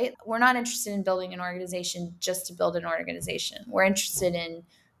fail, right? We're not interested in building an organization just to build an organization. We're interested in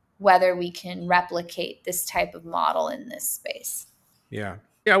whether we can replicate this type of model in this space. Yeah.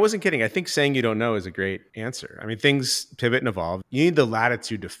 Yeah, I wasn't kidding. I think saying you don't know is a great answer. I mean, things pivot and evolve. You need the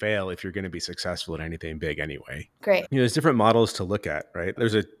latitude to fail if you're going to be successful at anything big anyway. Great. There's different models to look at, right?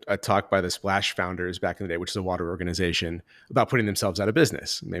 There's a talk by the Splash founders back in the day, which is a water organization, about putting themselves out of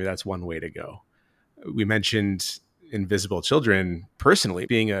business. Maybe that's one way to go. We mentioned Invisible Children. Personally,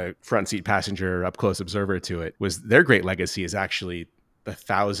 being a front seat passenger, up close observer to it, was their great legacy is actually the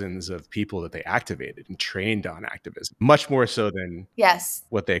thousands of people that they activated and trained on activism, much more so than Yes.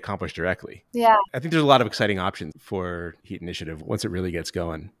 what they accomplished directly. Yeah. I think there's a lot of exciting options for Heat Initiative once it really gets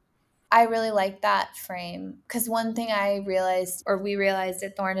going. I really like that frame, because one thing I realized, or we realized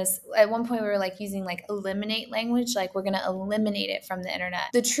at Thorn, is at one point we were like using like eliminate language, like we're going to eliminate it from the internet.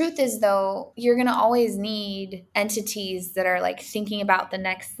 The truth is, though, you're going to always need entities that are like thinking about the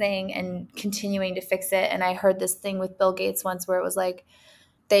next thing and continuing to fix it. And I heard this thing with Bill Gates once where it was like,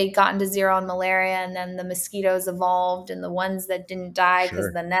 they got into zero on malaria, and then the mosquitoes evolved, and the ones that didn't die because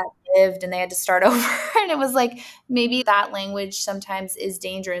Sure. the net lived, and they had to start over. And it was like, maybe that language sometimes is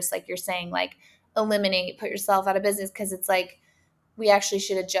dangerous, like you're saying, like eliminate, put yourself out of business, because it's like we actually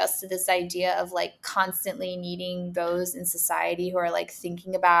should adjust to this idea of like constantly needing those in society who are like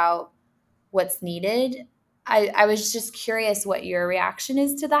thinking about what's needed. I was just curious what your reaction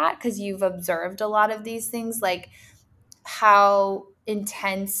is to that, because you've observed a lot of these things, like how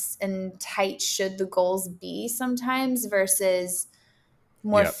intense and tight should the goals be sometimes versus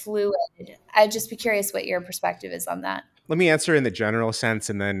more Yep. fluid. I'd just be curious what your perspective is on that. Let me answer in the general sense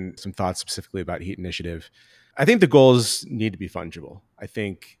and then some thoughts specifically about Heat Initiative. I think the goals need to be fungible. I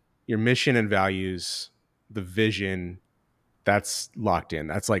think your mission and values, the vision, that's locked in.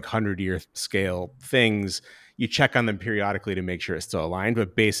 That's like 100-year scale things. You check on them periodically to make sure it's still aligned,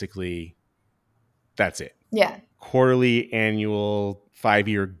 but basically, that's it. Yeah. Quarterly, annual,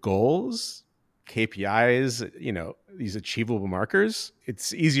 5-year goals, KPIs, these achievable markers.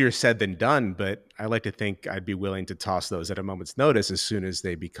 It's easier said than done, but I like to think I'd be willing to toss those at a moment's notice as soon as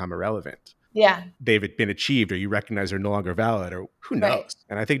they become irrelevant. Yeah. They've been achieved, or you recognize they're no longer valid, or who Right. knows.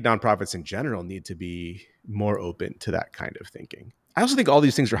 And I think nonprofits in general need to be more open to that kind of thinking. I also think all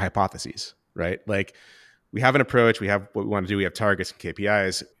these things are hypotheses, right? Like, we have an approach, we have what we want to do, we have targets and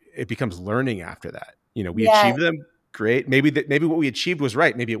KPIs. It becomes learning after that. We Yeah. achieve them, great. Maybe what we achieved was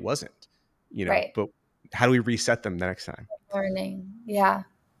right, maybe it wasn't. Right. But how do we reset them the next time? Learning. Yeah.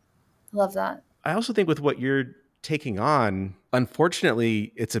 Love that. I also think with what you're taking on,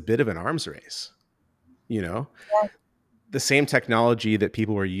 unfortunately, it's a bit of an arms race. You know, Yeah. the same technology that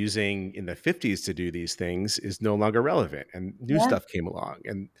people were using in the 50s to do these things is no longer relevant, and new Yeah. stuff came along,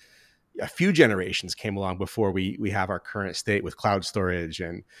 and a few generations came along before we have our current state with cloud storage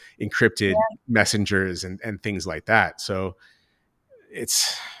and encrypted Yeah. messengers and things like that. So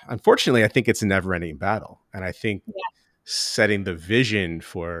it's, unfortunately, I think it's a never ending battle. And I think setting the vision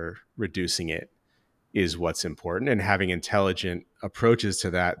for reducing it is what's important, and having intelligent approaches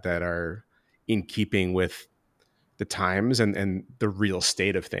to that are in keeping with the times and the real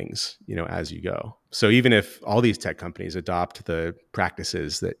state of things, as you go. So even if all these tech companies adopt the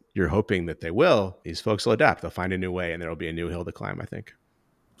practices that you're hoping that they will, these folks will adapt. They'll find a new way, and there'll be a new hill to climb, I think,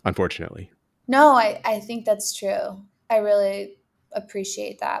 unfortunately. No, I think that's true. I really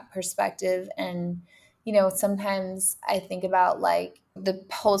appreciate that perspective. And, sometimes I think about like the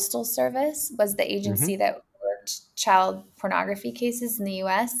Postal Service was the Mm-hmm. agency that worked child pornography cases in the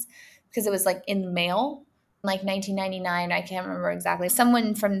US, because it was like in the mail. Like 1999, I can't remember exactly.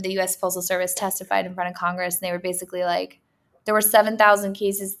 Someone from the US Postal Service testified in front of Congress, and they were basically like, there were 7,000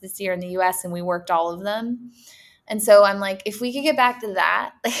 cases this year in the US, and we worked all of them. And so I'm like, if we could get back to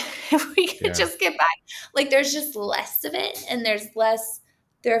that, like if we could Yeah. just get back, like there's just less of it, and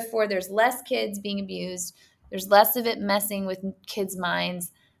therefore there's less kids being abused. There's less of it messing with kids'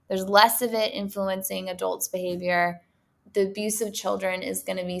 minds. There's less of it influencing adults' behavior. The abuse of children is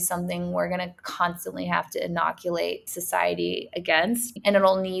going to be something we're going to constantly have to inoculate society against. And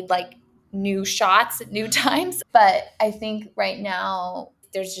it'll need like new shots at new times. But I think right now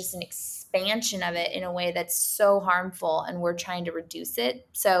there's just an expansion of it in a way that's so harmful, and we're trying to reduce it.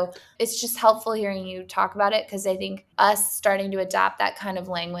 So it's just helpful hearing you talk about it, because I think us starting to adopt that kind of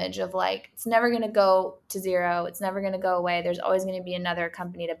language of like, it's never going to go to zero, it's never going to go away, there's always going to be another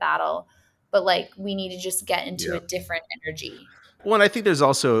company to battle, but like we need to just get into a Yeah. different energy. Well, and I think there's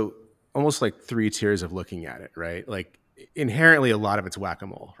also almost like three tiers of looking at it, right? Like, inherently, a lot of it's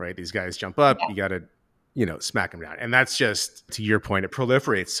whack-a-mole, right? These guys jump up, Yeah. you got to smack them down. And that's just, to your point, it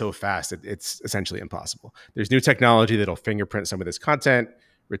proliferates so fast, it's essentially impossible. There's new technology that'll fingerprint some of this content,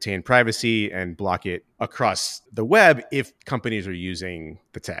 retain privacy, and block it across the web if companies are using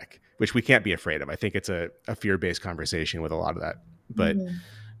the tech, which we can't be afraid of. I think it's a fear-based conversation with a lot of that. But Mhm.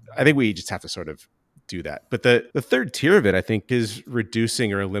 I think we just have to sort of do that. But the third tier of it, I think, is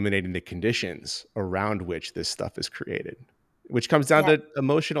reducing or eliminating the conditions around which this stuff is created, which comes down Yeah. to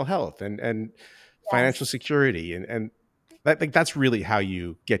emotional health and financial Yes. security. And I think that's really how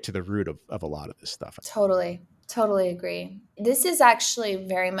you get to the root of a lot of this stuff. Totally. Totally agree. This is actually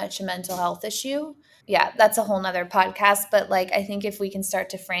very much a mental health issue. Yeah, that's a whole nother podcast. But like, I think if we can start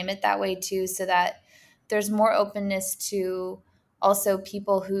to frame it that way too, so that there's more openness to also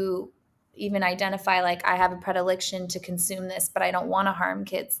people who even identify, like, I have a predilection to consume this, but I don't want to harm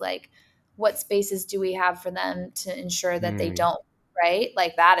kids. Like, what spaces do we have for them to ensure that they Mm, don't, right?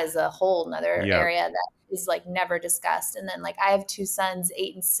 Like, that is a whole nother yeah, area that is like never discussed. And then, like, I have two sons,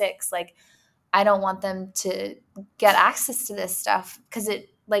 8 and 6. Like, I don't want them to get access to this stuff because it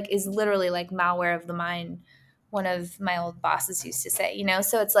like is literally like malware of the mind. One of my old bosses used to say,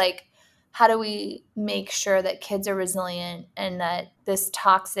 so it's like, how do we make sure that kids are resilient and that this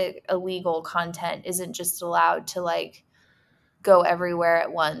toxic, illegal content isn't just allowed to like go everywhere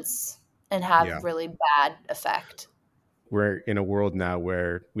at once and yeah. have really bad effect? We're in a world now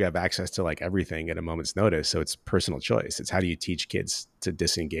where we have access to like everything at a moment's notice. So it's personal choice. It's how do you teach kids to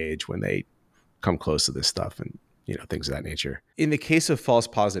disengage when they come close to this stuff and things of that nature. In the case of false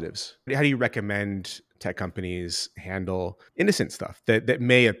positives, how do you recommend tech companies handle innocent stuff that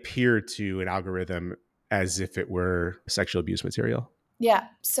may appear to an algorithm as if it were sexual abuse material? Yeah.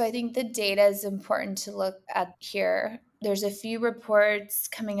 So I think the data is important to look at here. There's a few reports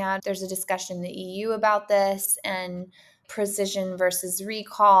coming out. There's a discussion in the EU about this and precision versus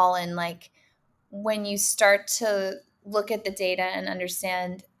recall. And like when you start to look at the data and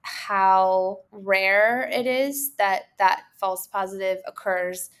understand how rare it is that that false positive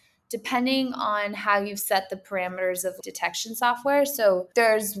occurs, depending on how you've set the parameters of detection software. So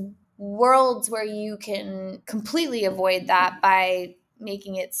there's worlds where you can completely avoid that by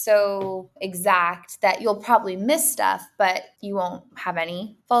making it so exact that you'll probably miss stuff, but you won't have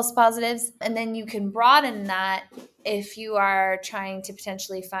any false positives. And then you can broaden that if you are trying to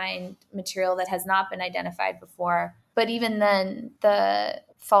potentially find material that has not been identified before. But even then, the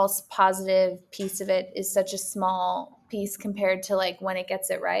false positive piece of it is such a small piece compared to like when it gets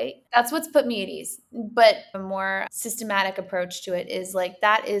it right. That's what's put me at ease. But a more systematic approach to it is like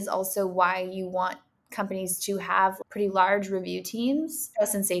that is also why you want companies to have pretty large review teams,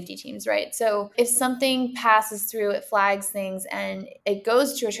 trust and safety teams, right? So if something passes through, it flags things and it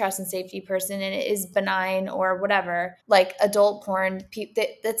goes to a trust and safety person and it is benign or whatever, like adult porn,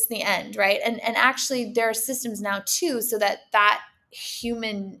 that's the end, right? And actually there are systems now too, so that that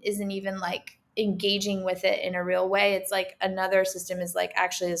human isn't even like engaging with it in a real way. It's like another system is like,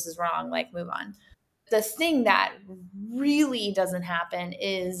 actually, this is wrong, like move on. The thing that really doesn't happen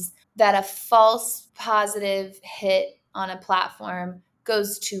is that a false positive hit on a platform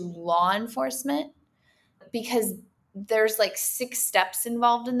goes to law enforcement because there's like 6 steps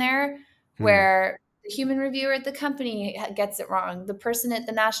involved in there Hmm. where the human reviewer at the company gets it wrong. The person at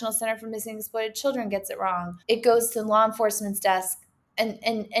the National Center for Missing and Exploited Children gets it wrong. It goes to law enforcement's desk.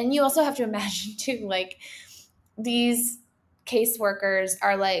 And you also have to imagine too, like these caseworkers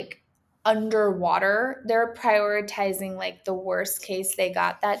are like underwater. They're prioritizing like the worst case they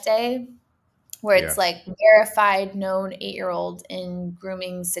got that day, where Yeah. it's like verified known 8-year-old in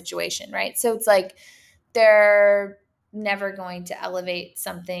grooming situation, right? So it's like they're never going to elevate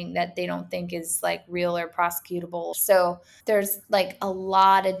something that they don't think is like real or prosecutable. So there's like a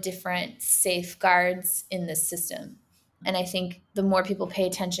lot of different safeguards in the system. And I think the more people pay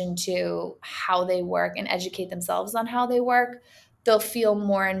attention to how they work and educate themselves on how they work, they'll feel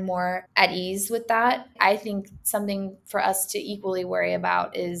more and more at ease with that. I think something for us to equally worry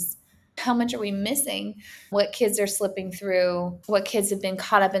about is how much are we missing? What kids are slipping through? What kids have been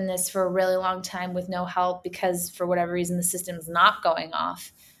caught up in this for a really long time with no help because for whatever reason the system's not going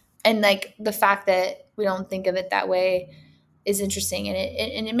off. And like the fact that we don't think of it that way is interesting,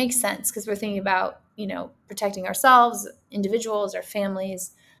 and it makes sense because we're thinking about protecting ourselves, individuals, our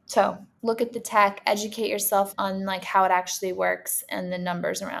families. So look at the tech, educate yourself on like how it actually works and the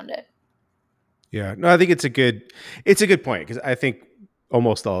numbers around it. Yeah. No, I think it's a good point because I think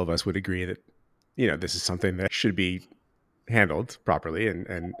almost all of us would agree that this is something that should be handled properly and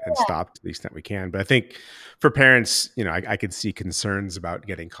Yeah. stopped to the extent we can. But I think for parents, I could see concerns about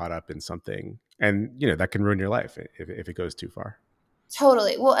getting caught up in something, and that can ruin your life if it goes too far.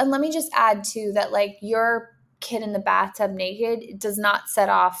 Totally. Well, and let me just add too that like your kid in the bathtub naked does not set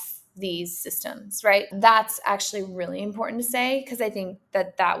off these systems, right? That's actually really important to say because I think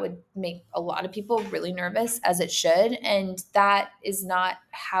that that would make a lot of people really nervous, as it should. And that is not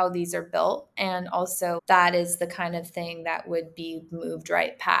how these are built. And also, that is the kind of thing that would be moved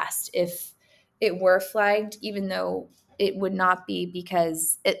right past if it were flagged, even though it would not be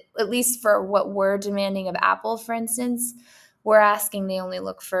because it, at least for what we're demanding of Apple, for instance, we're asking they only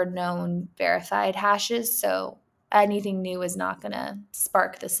look for known verified hashes. So anything new is not going to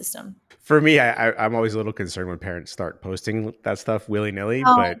spark the system. For me, I'm always a little concerned when parents start posting that stuff willy nilly,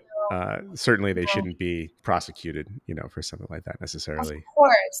 Oh, but certainly they no. shouldn't be prosecuted, for something like that Of necessarily.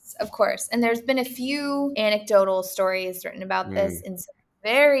 course, of course. And there's been a few anecdotal stories written about this Mm. in some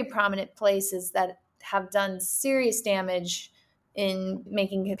very prominent places that have done serious damage in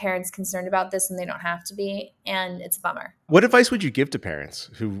making parents concerned about this and they don't have to be. And it's a bummer. What advice would you give to parents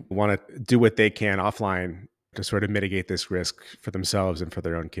who want to do what they can offline to sort of mitigate this risk for themselves and for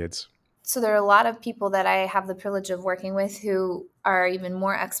their own kids? So there are a lot of people that I have the privilege of working with who are even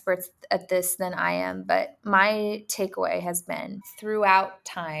more experts at this than I am. But my takeaway has been throughout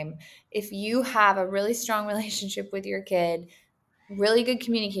time, if you have a really strong relationship with your kid, really good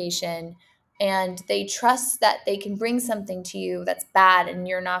communication, and they trust that they can bring something to you that's bad and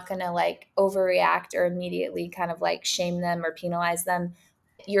you're not going to like overreact or immediately kind of like shame them or penalize them,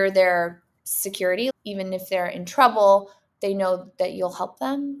 you're their security. Even if they're in trouble, they know that you'll help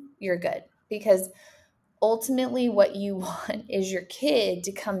them. You're good. Because ultimately, what you want is your kid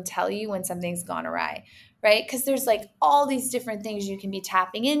to come tell you when something's gone awry, right? Because there's like all these different things you can be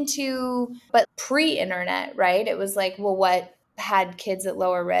tapping into. But pre internet, right? It was like, well, what had kids at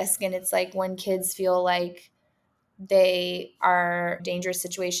lower risk? And it's like when kids feel like they are dangerous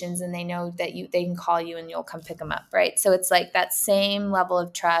situations and they know that they can call you and you'll come pick them up, right? So it's like that same level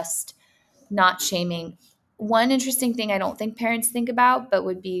of trust, not shaming. One interesting thing I don't think parents think about but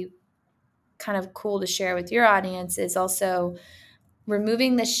would be kind of cool to share with your audience is also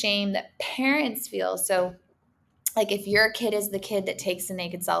removing the shame that parents feel. So like if your kid is the kid that takes a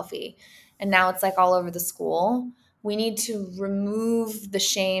naked selfie and now it's like all over the school, we need to remove the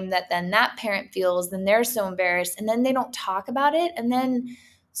shame that then that parent feels, then they're so embarrassed and then they don't talk about it. And then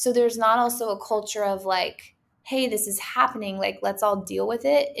so there's not also a culture of like, hey, this is happening, like let's all deal with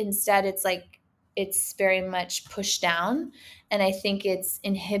it. Instead it's like it's very much pushed down, and I think it's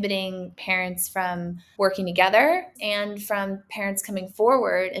inhibiting parents from working together and from parents coming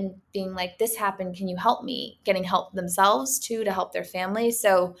forward and being like, this happened, can you help me? Getting help themselves too to help their family.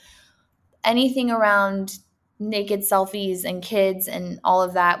 So anything around naked selfies and kids and all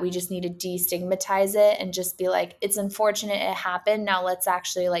of that, we just need to destigmatize it and just be like, it's unfortunate it happened. Now let's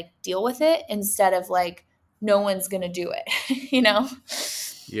actually like deal with it instead of like, no one's going to do it, you know?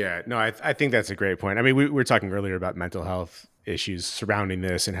 Yeah, no, I think that's a great point. I mean, we were talking earlier about mental health issues surrounding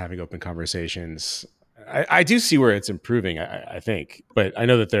this and having open conversations. I do see where it's improving, I think, but I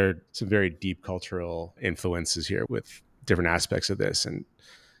know that there are some very deep cultural influences here with different aspects of this. And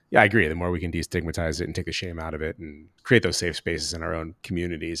yeah, I agree. The more we can destigmatize it and take the shame out of it and create those safe spaces in our own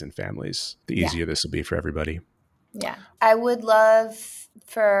communities and families, the Yeah. easier this will be for everybody. Yeah. I would love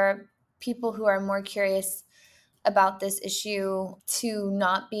for people who are more curious about this issue to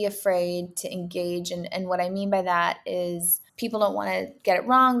not be afraid to engage. And what I mean by that is people don't want to get it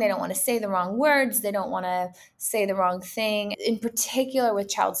wrong. They don't want to say the wrong words. They don't want to say the wrong thing. In particular, with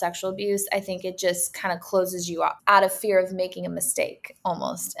child sexual abuse, I think it just kind of closes you up out of fear of making a mistake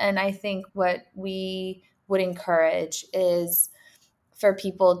almost. And I think what we would encourage is for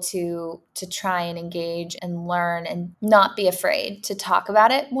people to try and engage and learn and not be afraid to talk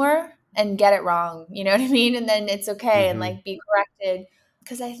about it more and get it wrong, you know what I mean? And then it's okay and Hmm. like be corrected.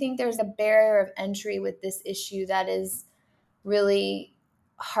 Because I think there's a barrier of entry with this issue that is really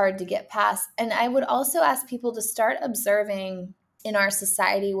hard to get past. And I would also ask people to start observing in our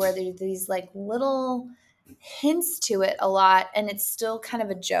society where there's these like little hints to it a lot and it's still kind of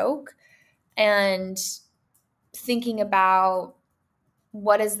a joke, and thinking about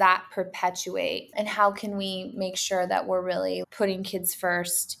what does that perpetuate and how can we make sure that we're really putting kids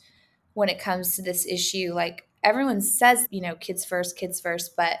first when it comes to this issue. Like everyone says, kids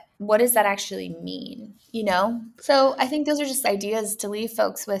first, but what does that actually mean, so I think those are just ideas to leave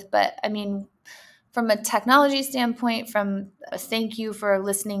folks with. But I mean, from a technology standpoint, from a thank you for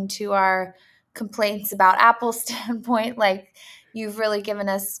listening to our complaints about Apple standpoint, like you've really given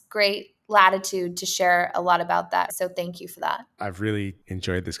us great latitude to share a lot about that, so thank you for that. I've really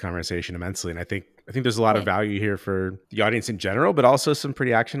enjoyed this conversation immensely, and I think there's a lot of Thanks. value here for the audience in general, but also some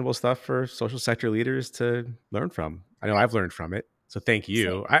pretty actionable stuff for social sector leaders to learn from. I know I've learned from it. So thank Same.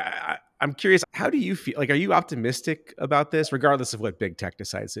 you. I'm curious, how do you feel? Like, are you optimistic about this, regardless of what big tech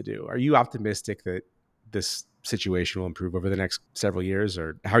decides to do? Are you optimistic that this situation will improve over the next several years,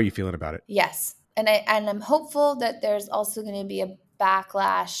 or how are you feeling about it? Yes. And I'm hopeful that there's also going to be a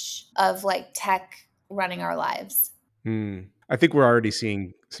backlash of like tech running our lives. I think we're already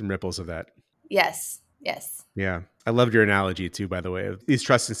seeing some ripples of that. Yes. Yes. Yeah. I loved your analogy too, by the way, of these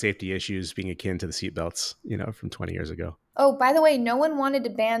trust and safety issues being akin to the seatbelts, from 20 years ago. Oh, by the way, no one wanted to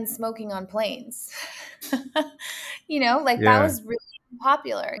ban smoking on planes. Like that Yeah. was really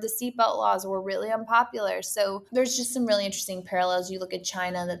unpopular. The seatbelt laws were really unpopular. So there's just some really interesting parallels. You look at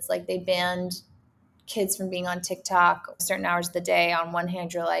China, that's like they banned kids from being on TikTok certain hours of the day. On one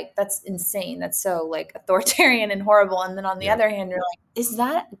hand, you're like, that's insane. That's so like authoritarian and horrible. And then on the Yeah. other hand, you're like, is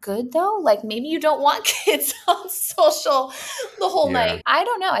that good though? Like maybe you don't want kids on social the whole Yeah. night. I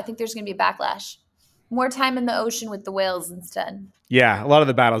don't know. I think there's going to be a backlash. More time in the ocean with the whales instead. Yeah. A lot of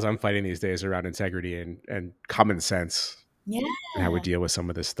the battles I'm fighting these days are around integrity and common sense Yeah. and how we deal with some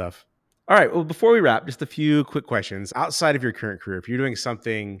of this stuff. All right. Well, before we wrap, just a few quick questions. Outside of your current career, if you're doing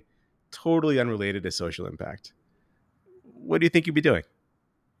something totally unrelated to social impact, what do you think you'd be doing?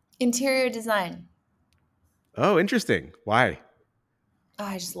 Interior design. Oh, interesting. Why? Oh,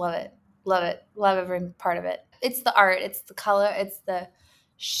 I just love it. Love it. Love every part of it. It's the art, it's the color, it's the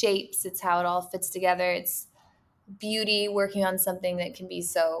shapes, it's how it all fits together. It's beauty working on something that can be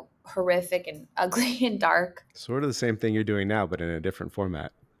so horrific and ugly and dark. Sort of the same thing you're doing now, but in a different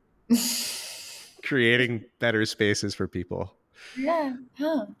format, creating better spaces for people. Yeah.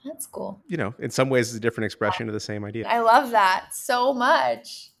 Huh. That's cool. In some ways, it's a different expression of the same idea. I love that so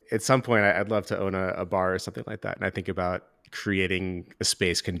much. At some point, I'd love to own a bar or something like that. And I think about creating a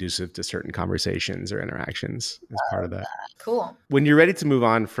space conducive to certain conversations or interactions as part of that. Cool. When you're ready to move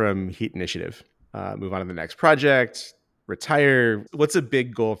on from Heat Initiative, move on to the next project, retire, what's a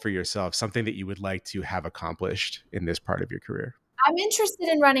big goal for yourself? Something that you would like to have accomplished in this part of your career? I'm interested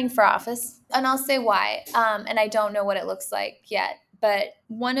in running for office, and I'll say why. And I don't know what it looks like yet. But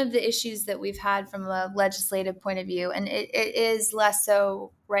one of the issues that we've had from a legislative point of view, and it is less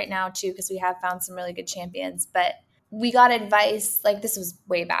so right now too, because we have found some really good champions, but we got advice, like this was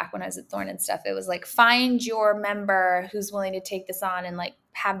way back when I was at Thorne and stuff. It was like, find your member who's willing to take this on and like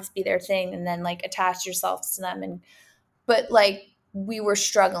have this be their thing, and then like attach yourselves to them. And but like we were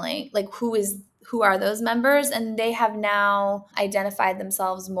struggling, like who are those members, and they have now identified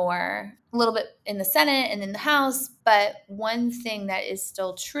themselves more a little bit in the Senate and in the House. But one thing that is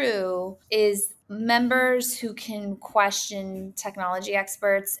still true is members who can question technology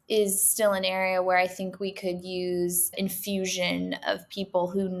experts is still an area where I think we could use infusion of people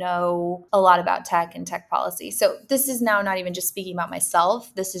who know a lot about tech and tech policy. So this is now not even just speaking about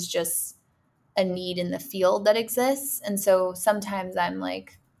myself, this is just a need in the field that exists. And so sometimes I'm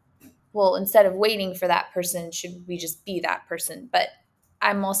like, well, instead of waiting for that person, should we just be that person? But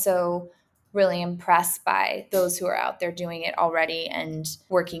I'm also really impressed by those who are out there doing it already and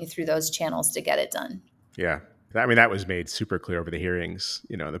working through those channels to get it done. Yeah. I mean, that was made super clear over the hearings,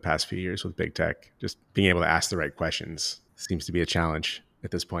 the past few years with big tech. Just being able to ask the right questions seems to be a challenge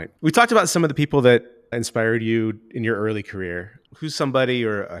at this point. We talked about some of the people that inspired you in your early career. Who's somebody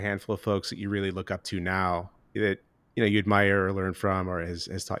or a handful of folks that you really look up to now that you admire or learn from or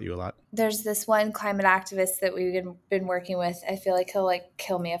has taught you a lot? There's this one climate activist that we've been working with. I feel like he'll like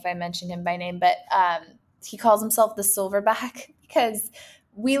kill me if I mention him by name, but he calls himself the Silverback because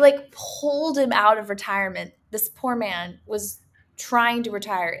we like pulled him out of retirement. This poor man was trying to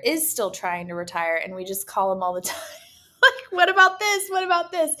retire, is still trying to retire, and we just call him all the time. Like, what about this? What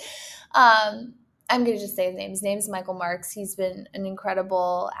about this? I'm going to just say his name. His name is Michael Marks. He's been an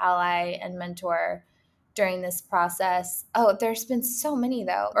incredible ally and mentor during this process. Oh, there's been so many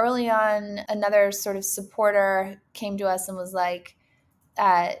though. Early on, another sort of supporter came to us and was like,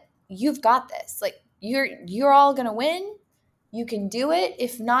 "You've got this. Like, you're all gonna win. You can do it.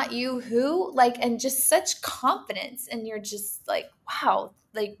 If not you, who?" Like, and just such confidence. And you're just like, wow.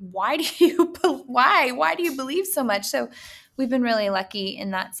 Like, why do you why do you believe so much? So, we've been really lucky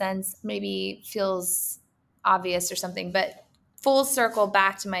in that sense. Maybe feels obvious or something, but full circle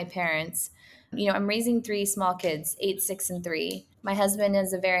back to my parents. I'm raising three small kids, 8, 6, and 3. My husband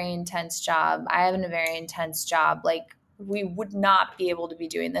has a very intense job. I have a very intense job. Like, we would not be able to be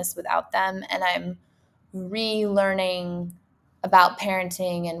doing this without them. And I'm relearning about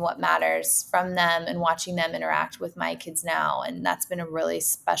parenting and what matters from them and watching them interact with my kids now. And that's been a really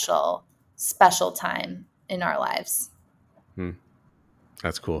special, special time in our lives. Hmm.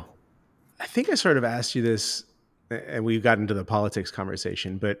 That's cool. I think I sort of asked you this, and we got into the politics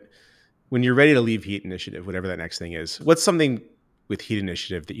conversation, but when you're ready to leave Heat Initiative, whatever that next thing is, what's something with Heat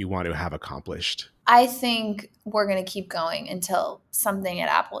Initiative that you want to have accomplished? I think we're going to keep going until something at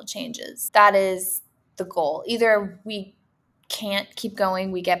Apple changes. That is the goal. Either we can't keep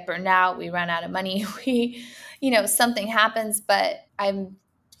going, we get burned out, we run out of money, something happens, but I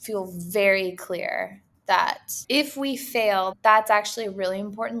feel very clear that if we fail, that's actually a really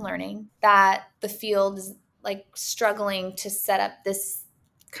important learning, that the field is like struggling to set up this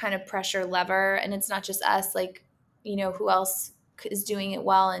kind of pressure lever, and it's not just us, who else is doing it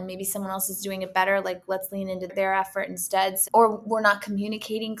well, and maybe someone else is doing it better, like let's lean into their effort instead. Or we're not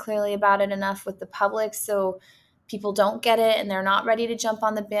communicating clearly about it enough with the public, so people don't get it and they're not ready to jump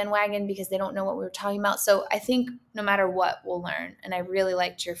on the bandwagon because they don't know what we were talking about. So I think no matter what, we'll learn, and I really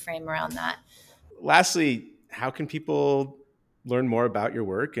liked your frame around that. Lastly, how can people learn more about your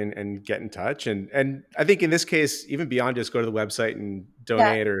work and get in touch? And I think in this case, even beyond just go to the website and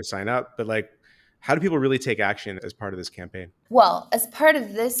donate or sign up, but like, how do people really take action as part of this campaign? Well, as part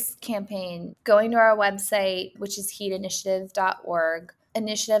of this campaign, going to our website, which is heatinitiative.org,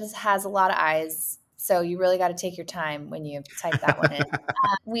 initiatives has a lot of eyes. So you really got to take your time when you type that one in.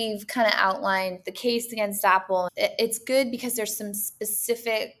 We've kind of outlined the case against Apple. It's good because there's some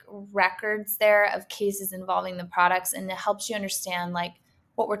specific records there of cases involving the products, and it helps you understand like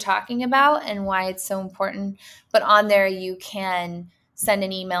what we're talking about and why it's so important. But on there, you can send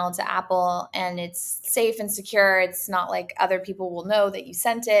an email to Apple and it's safe and secure. It's not like other people will know that you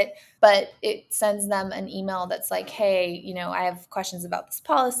sent it, but it sends them an email that's like, hey, I have questions about this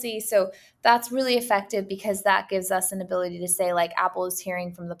policy. So that's really effective because that gives us an ability to say like Apple is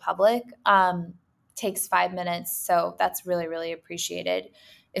hearing from the public. Takes 5 minutes. So that's really, really appreciated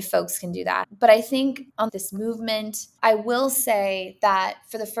if folks can do that. But I think on this movement, I will say that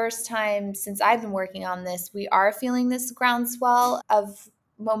for the first time since I've been working on this, we are feeling this groundswell of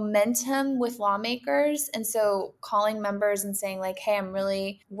momentum with lawmakers. And so calling members and saying like, hey, I'm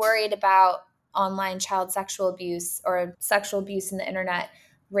really worried about online child sexual abuse or sexual abuse in the internet,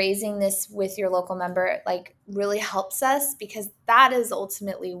 raising this with your local member like really helps us, because that is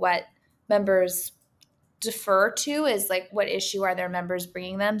ultimately what members defer to, is like what issue are their members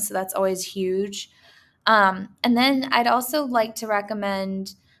bringing them. So that's always huge. And then I'd also like to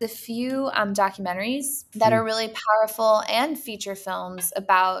recommend a few documentaries that are really powerful and feature films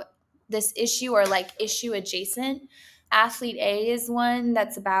about this issue or like issue adjacent. Athlete A is one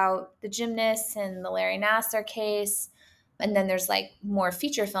that's about the gymnasts and the Larry Nassar case. And then there's like more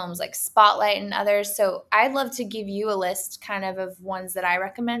feature films like Spotlight and others. So I'd love to give you a list kind of ones that I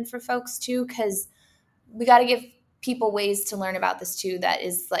recommend for folks too, because we got to give people ways to learn about this too that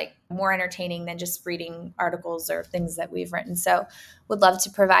is like more entertaining than just reading articles or things that we've written. So would love to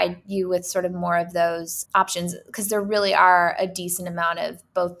provide you with sort of more of those options, because there really are a decent amount of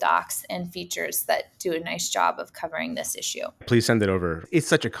both docs and features that do a nice job of covering this issue. Please send it over. It's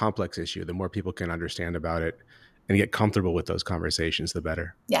such a complex issue. The more people can understand about it and get comfortable with those conversations, the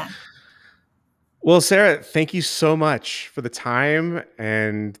better. Yeah. Well, Sarah, thank you so much for the time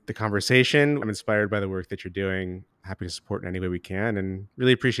and the conversation. I'm inspired by the work that you're doing. Happy to support in any way we can, and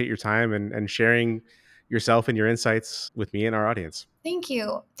really appreciate your time and sharing yourself and your insights with me and our audience. Thank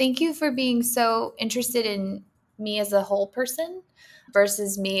you. Thank you for being so interested in me as a whole person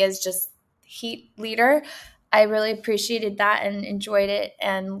versus me as just heat leader. I really appreciated that and enjoyed it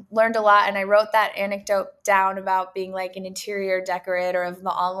and learned a lot. And I wrote that anecdote down about being like an interior decorator of the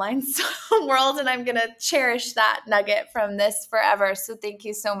online world. And I'm going to cherish that nugget from this forever. So thank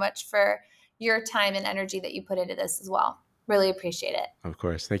you so much for your time and energy that you put into this as well. Really appreciate it. Of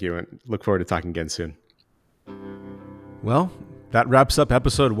course. Thank you. And look forward to talking again soon. Well, that wraps up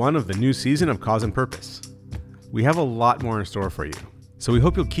episode 1 of the new season of Cause and Purpose. We have a lot more in store for you, so we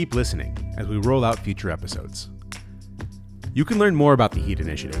hope you'll keep listening as we roll out future episodes. You can learn more about the HEAT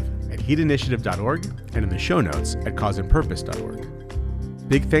Initiative at heatinitiative.org and in the show notes at causeandpurpose.org.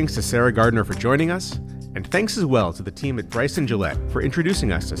 Big thanks to Sarah Gardner for joining us, and thanks as well to the team at Bryson Gillette for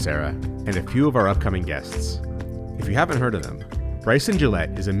introducing us to Sarah and a few of our upcoming guests. If you haven't heard of them, Bryson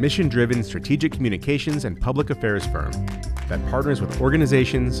Gillette is a mission-driven strategic communications and public affairs firm that partners with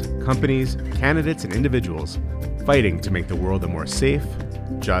organizations, companies, candidates, and individuals fighting to make the world a more safe,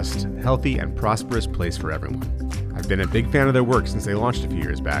 just, healthy, and prosperous place for everyone. I've been a big fan of their work since they launched a few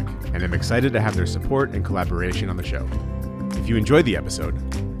years back, and I'm excited to have their support and collaboration on the show. If you enjoyed the episode,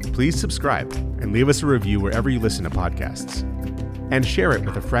 please subscribe and leave us a review wherever you listen to podcasts. And share it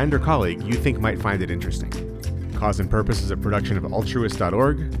with a friend or colleague you think might find it interesting. Cause and Purpose is a production of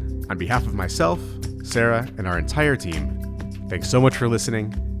altruist.org. On behalf of myself, Sarah, and our entire team, thanks so much for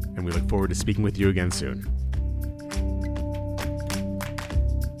listening, and we look forward to speaking with you again soon.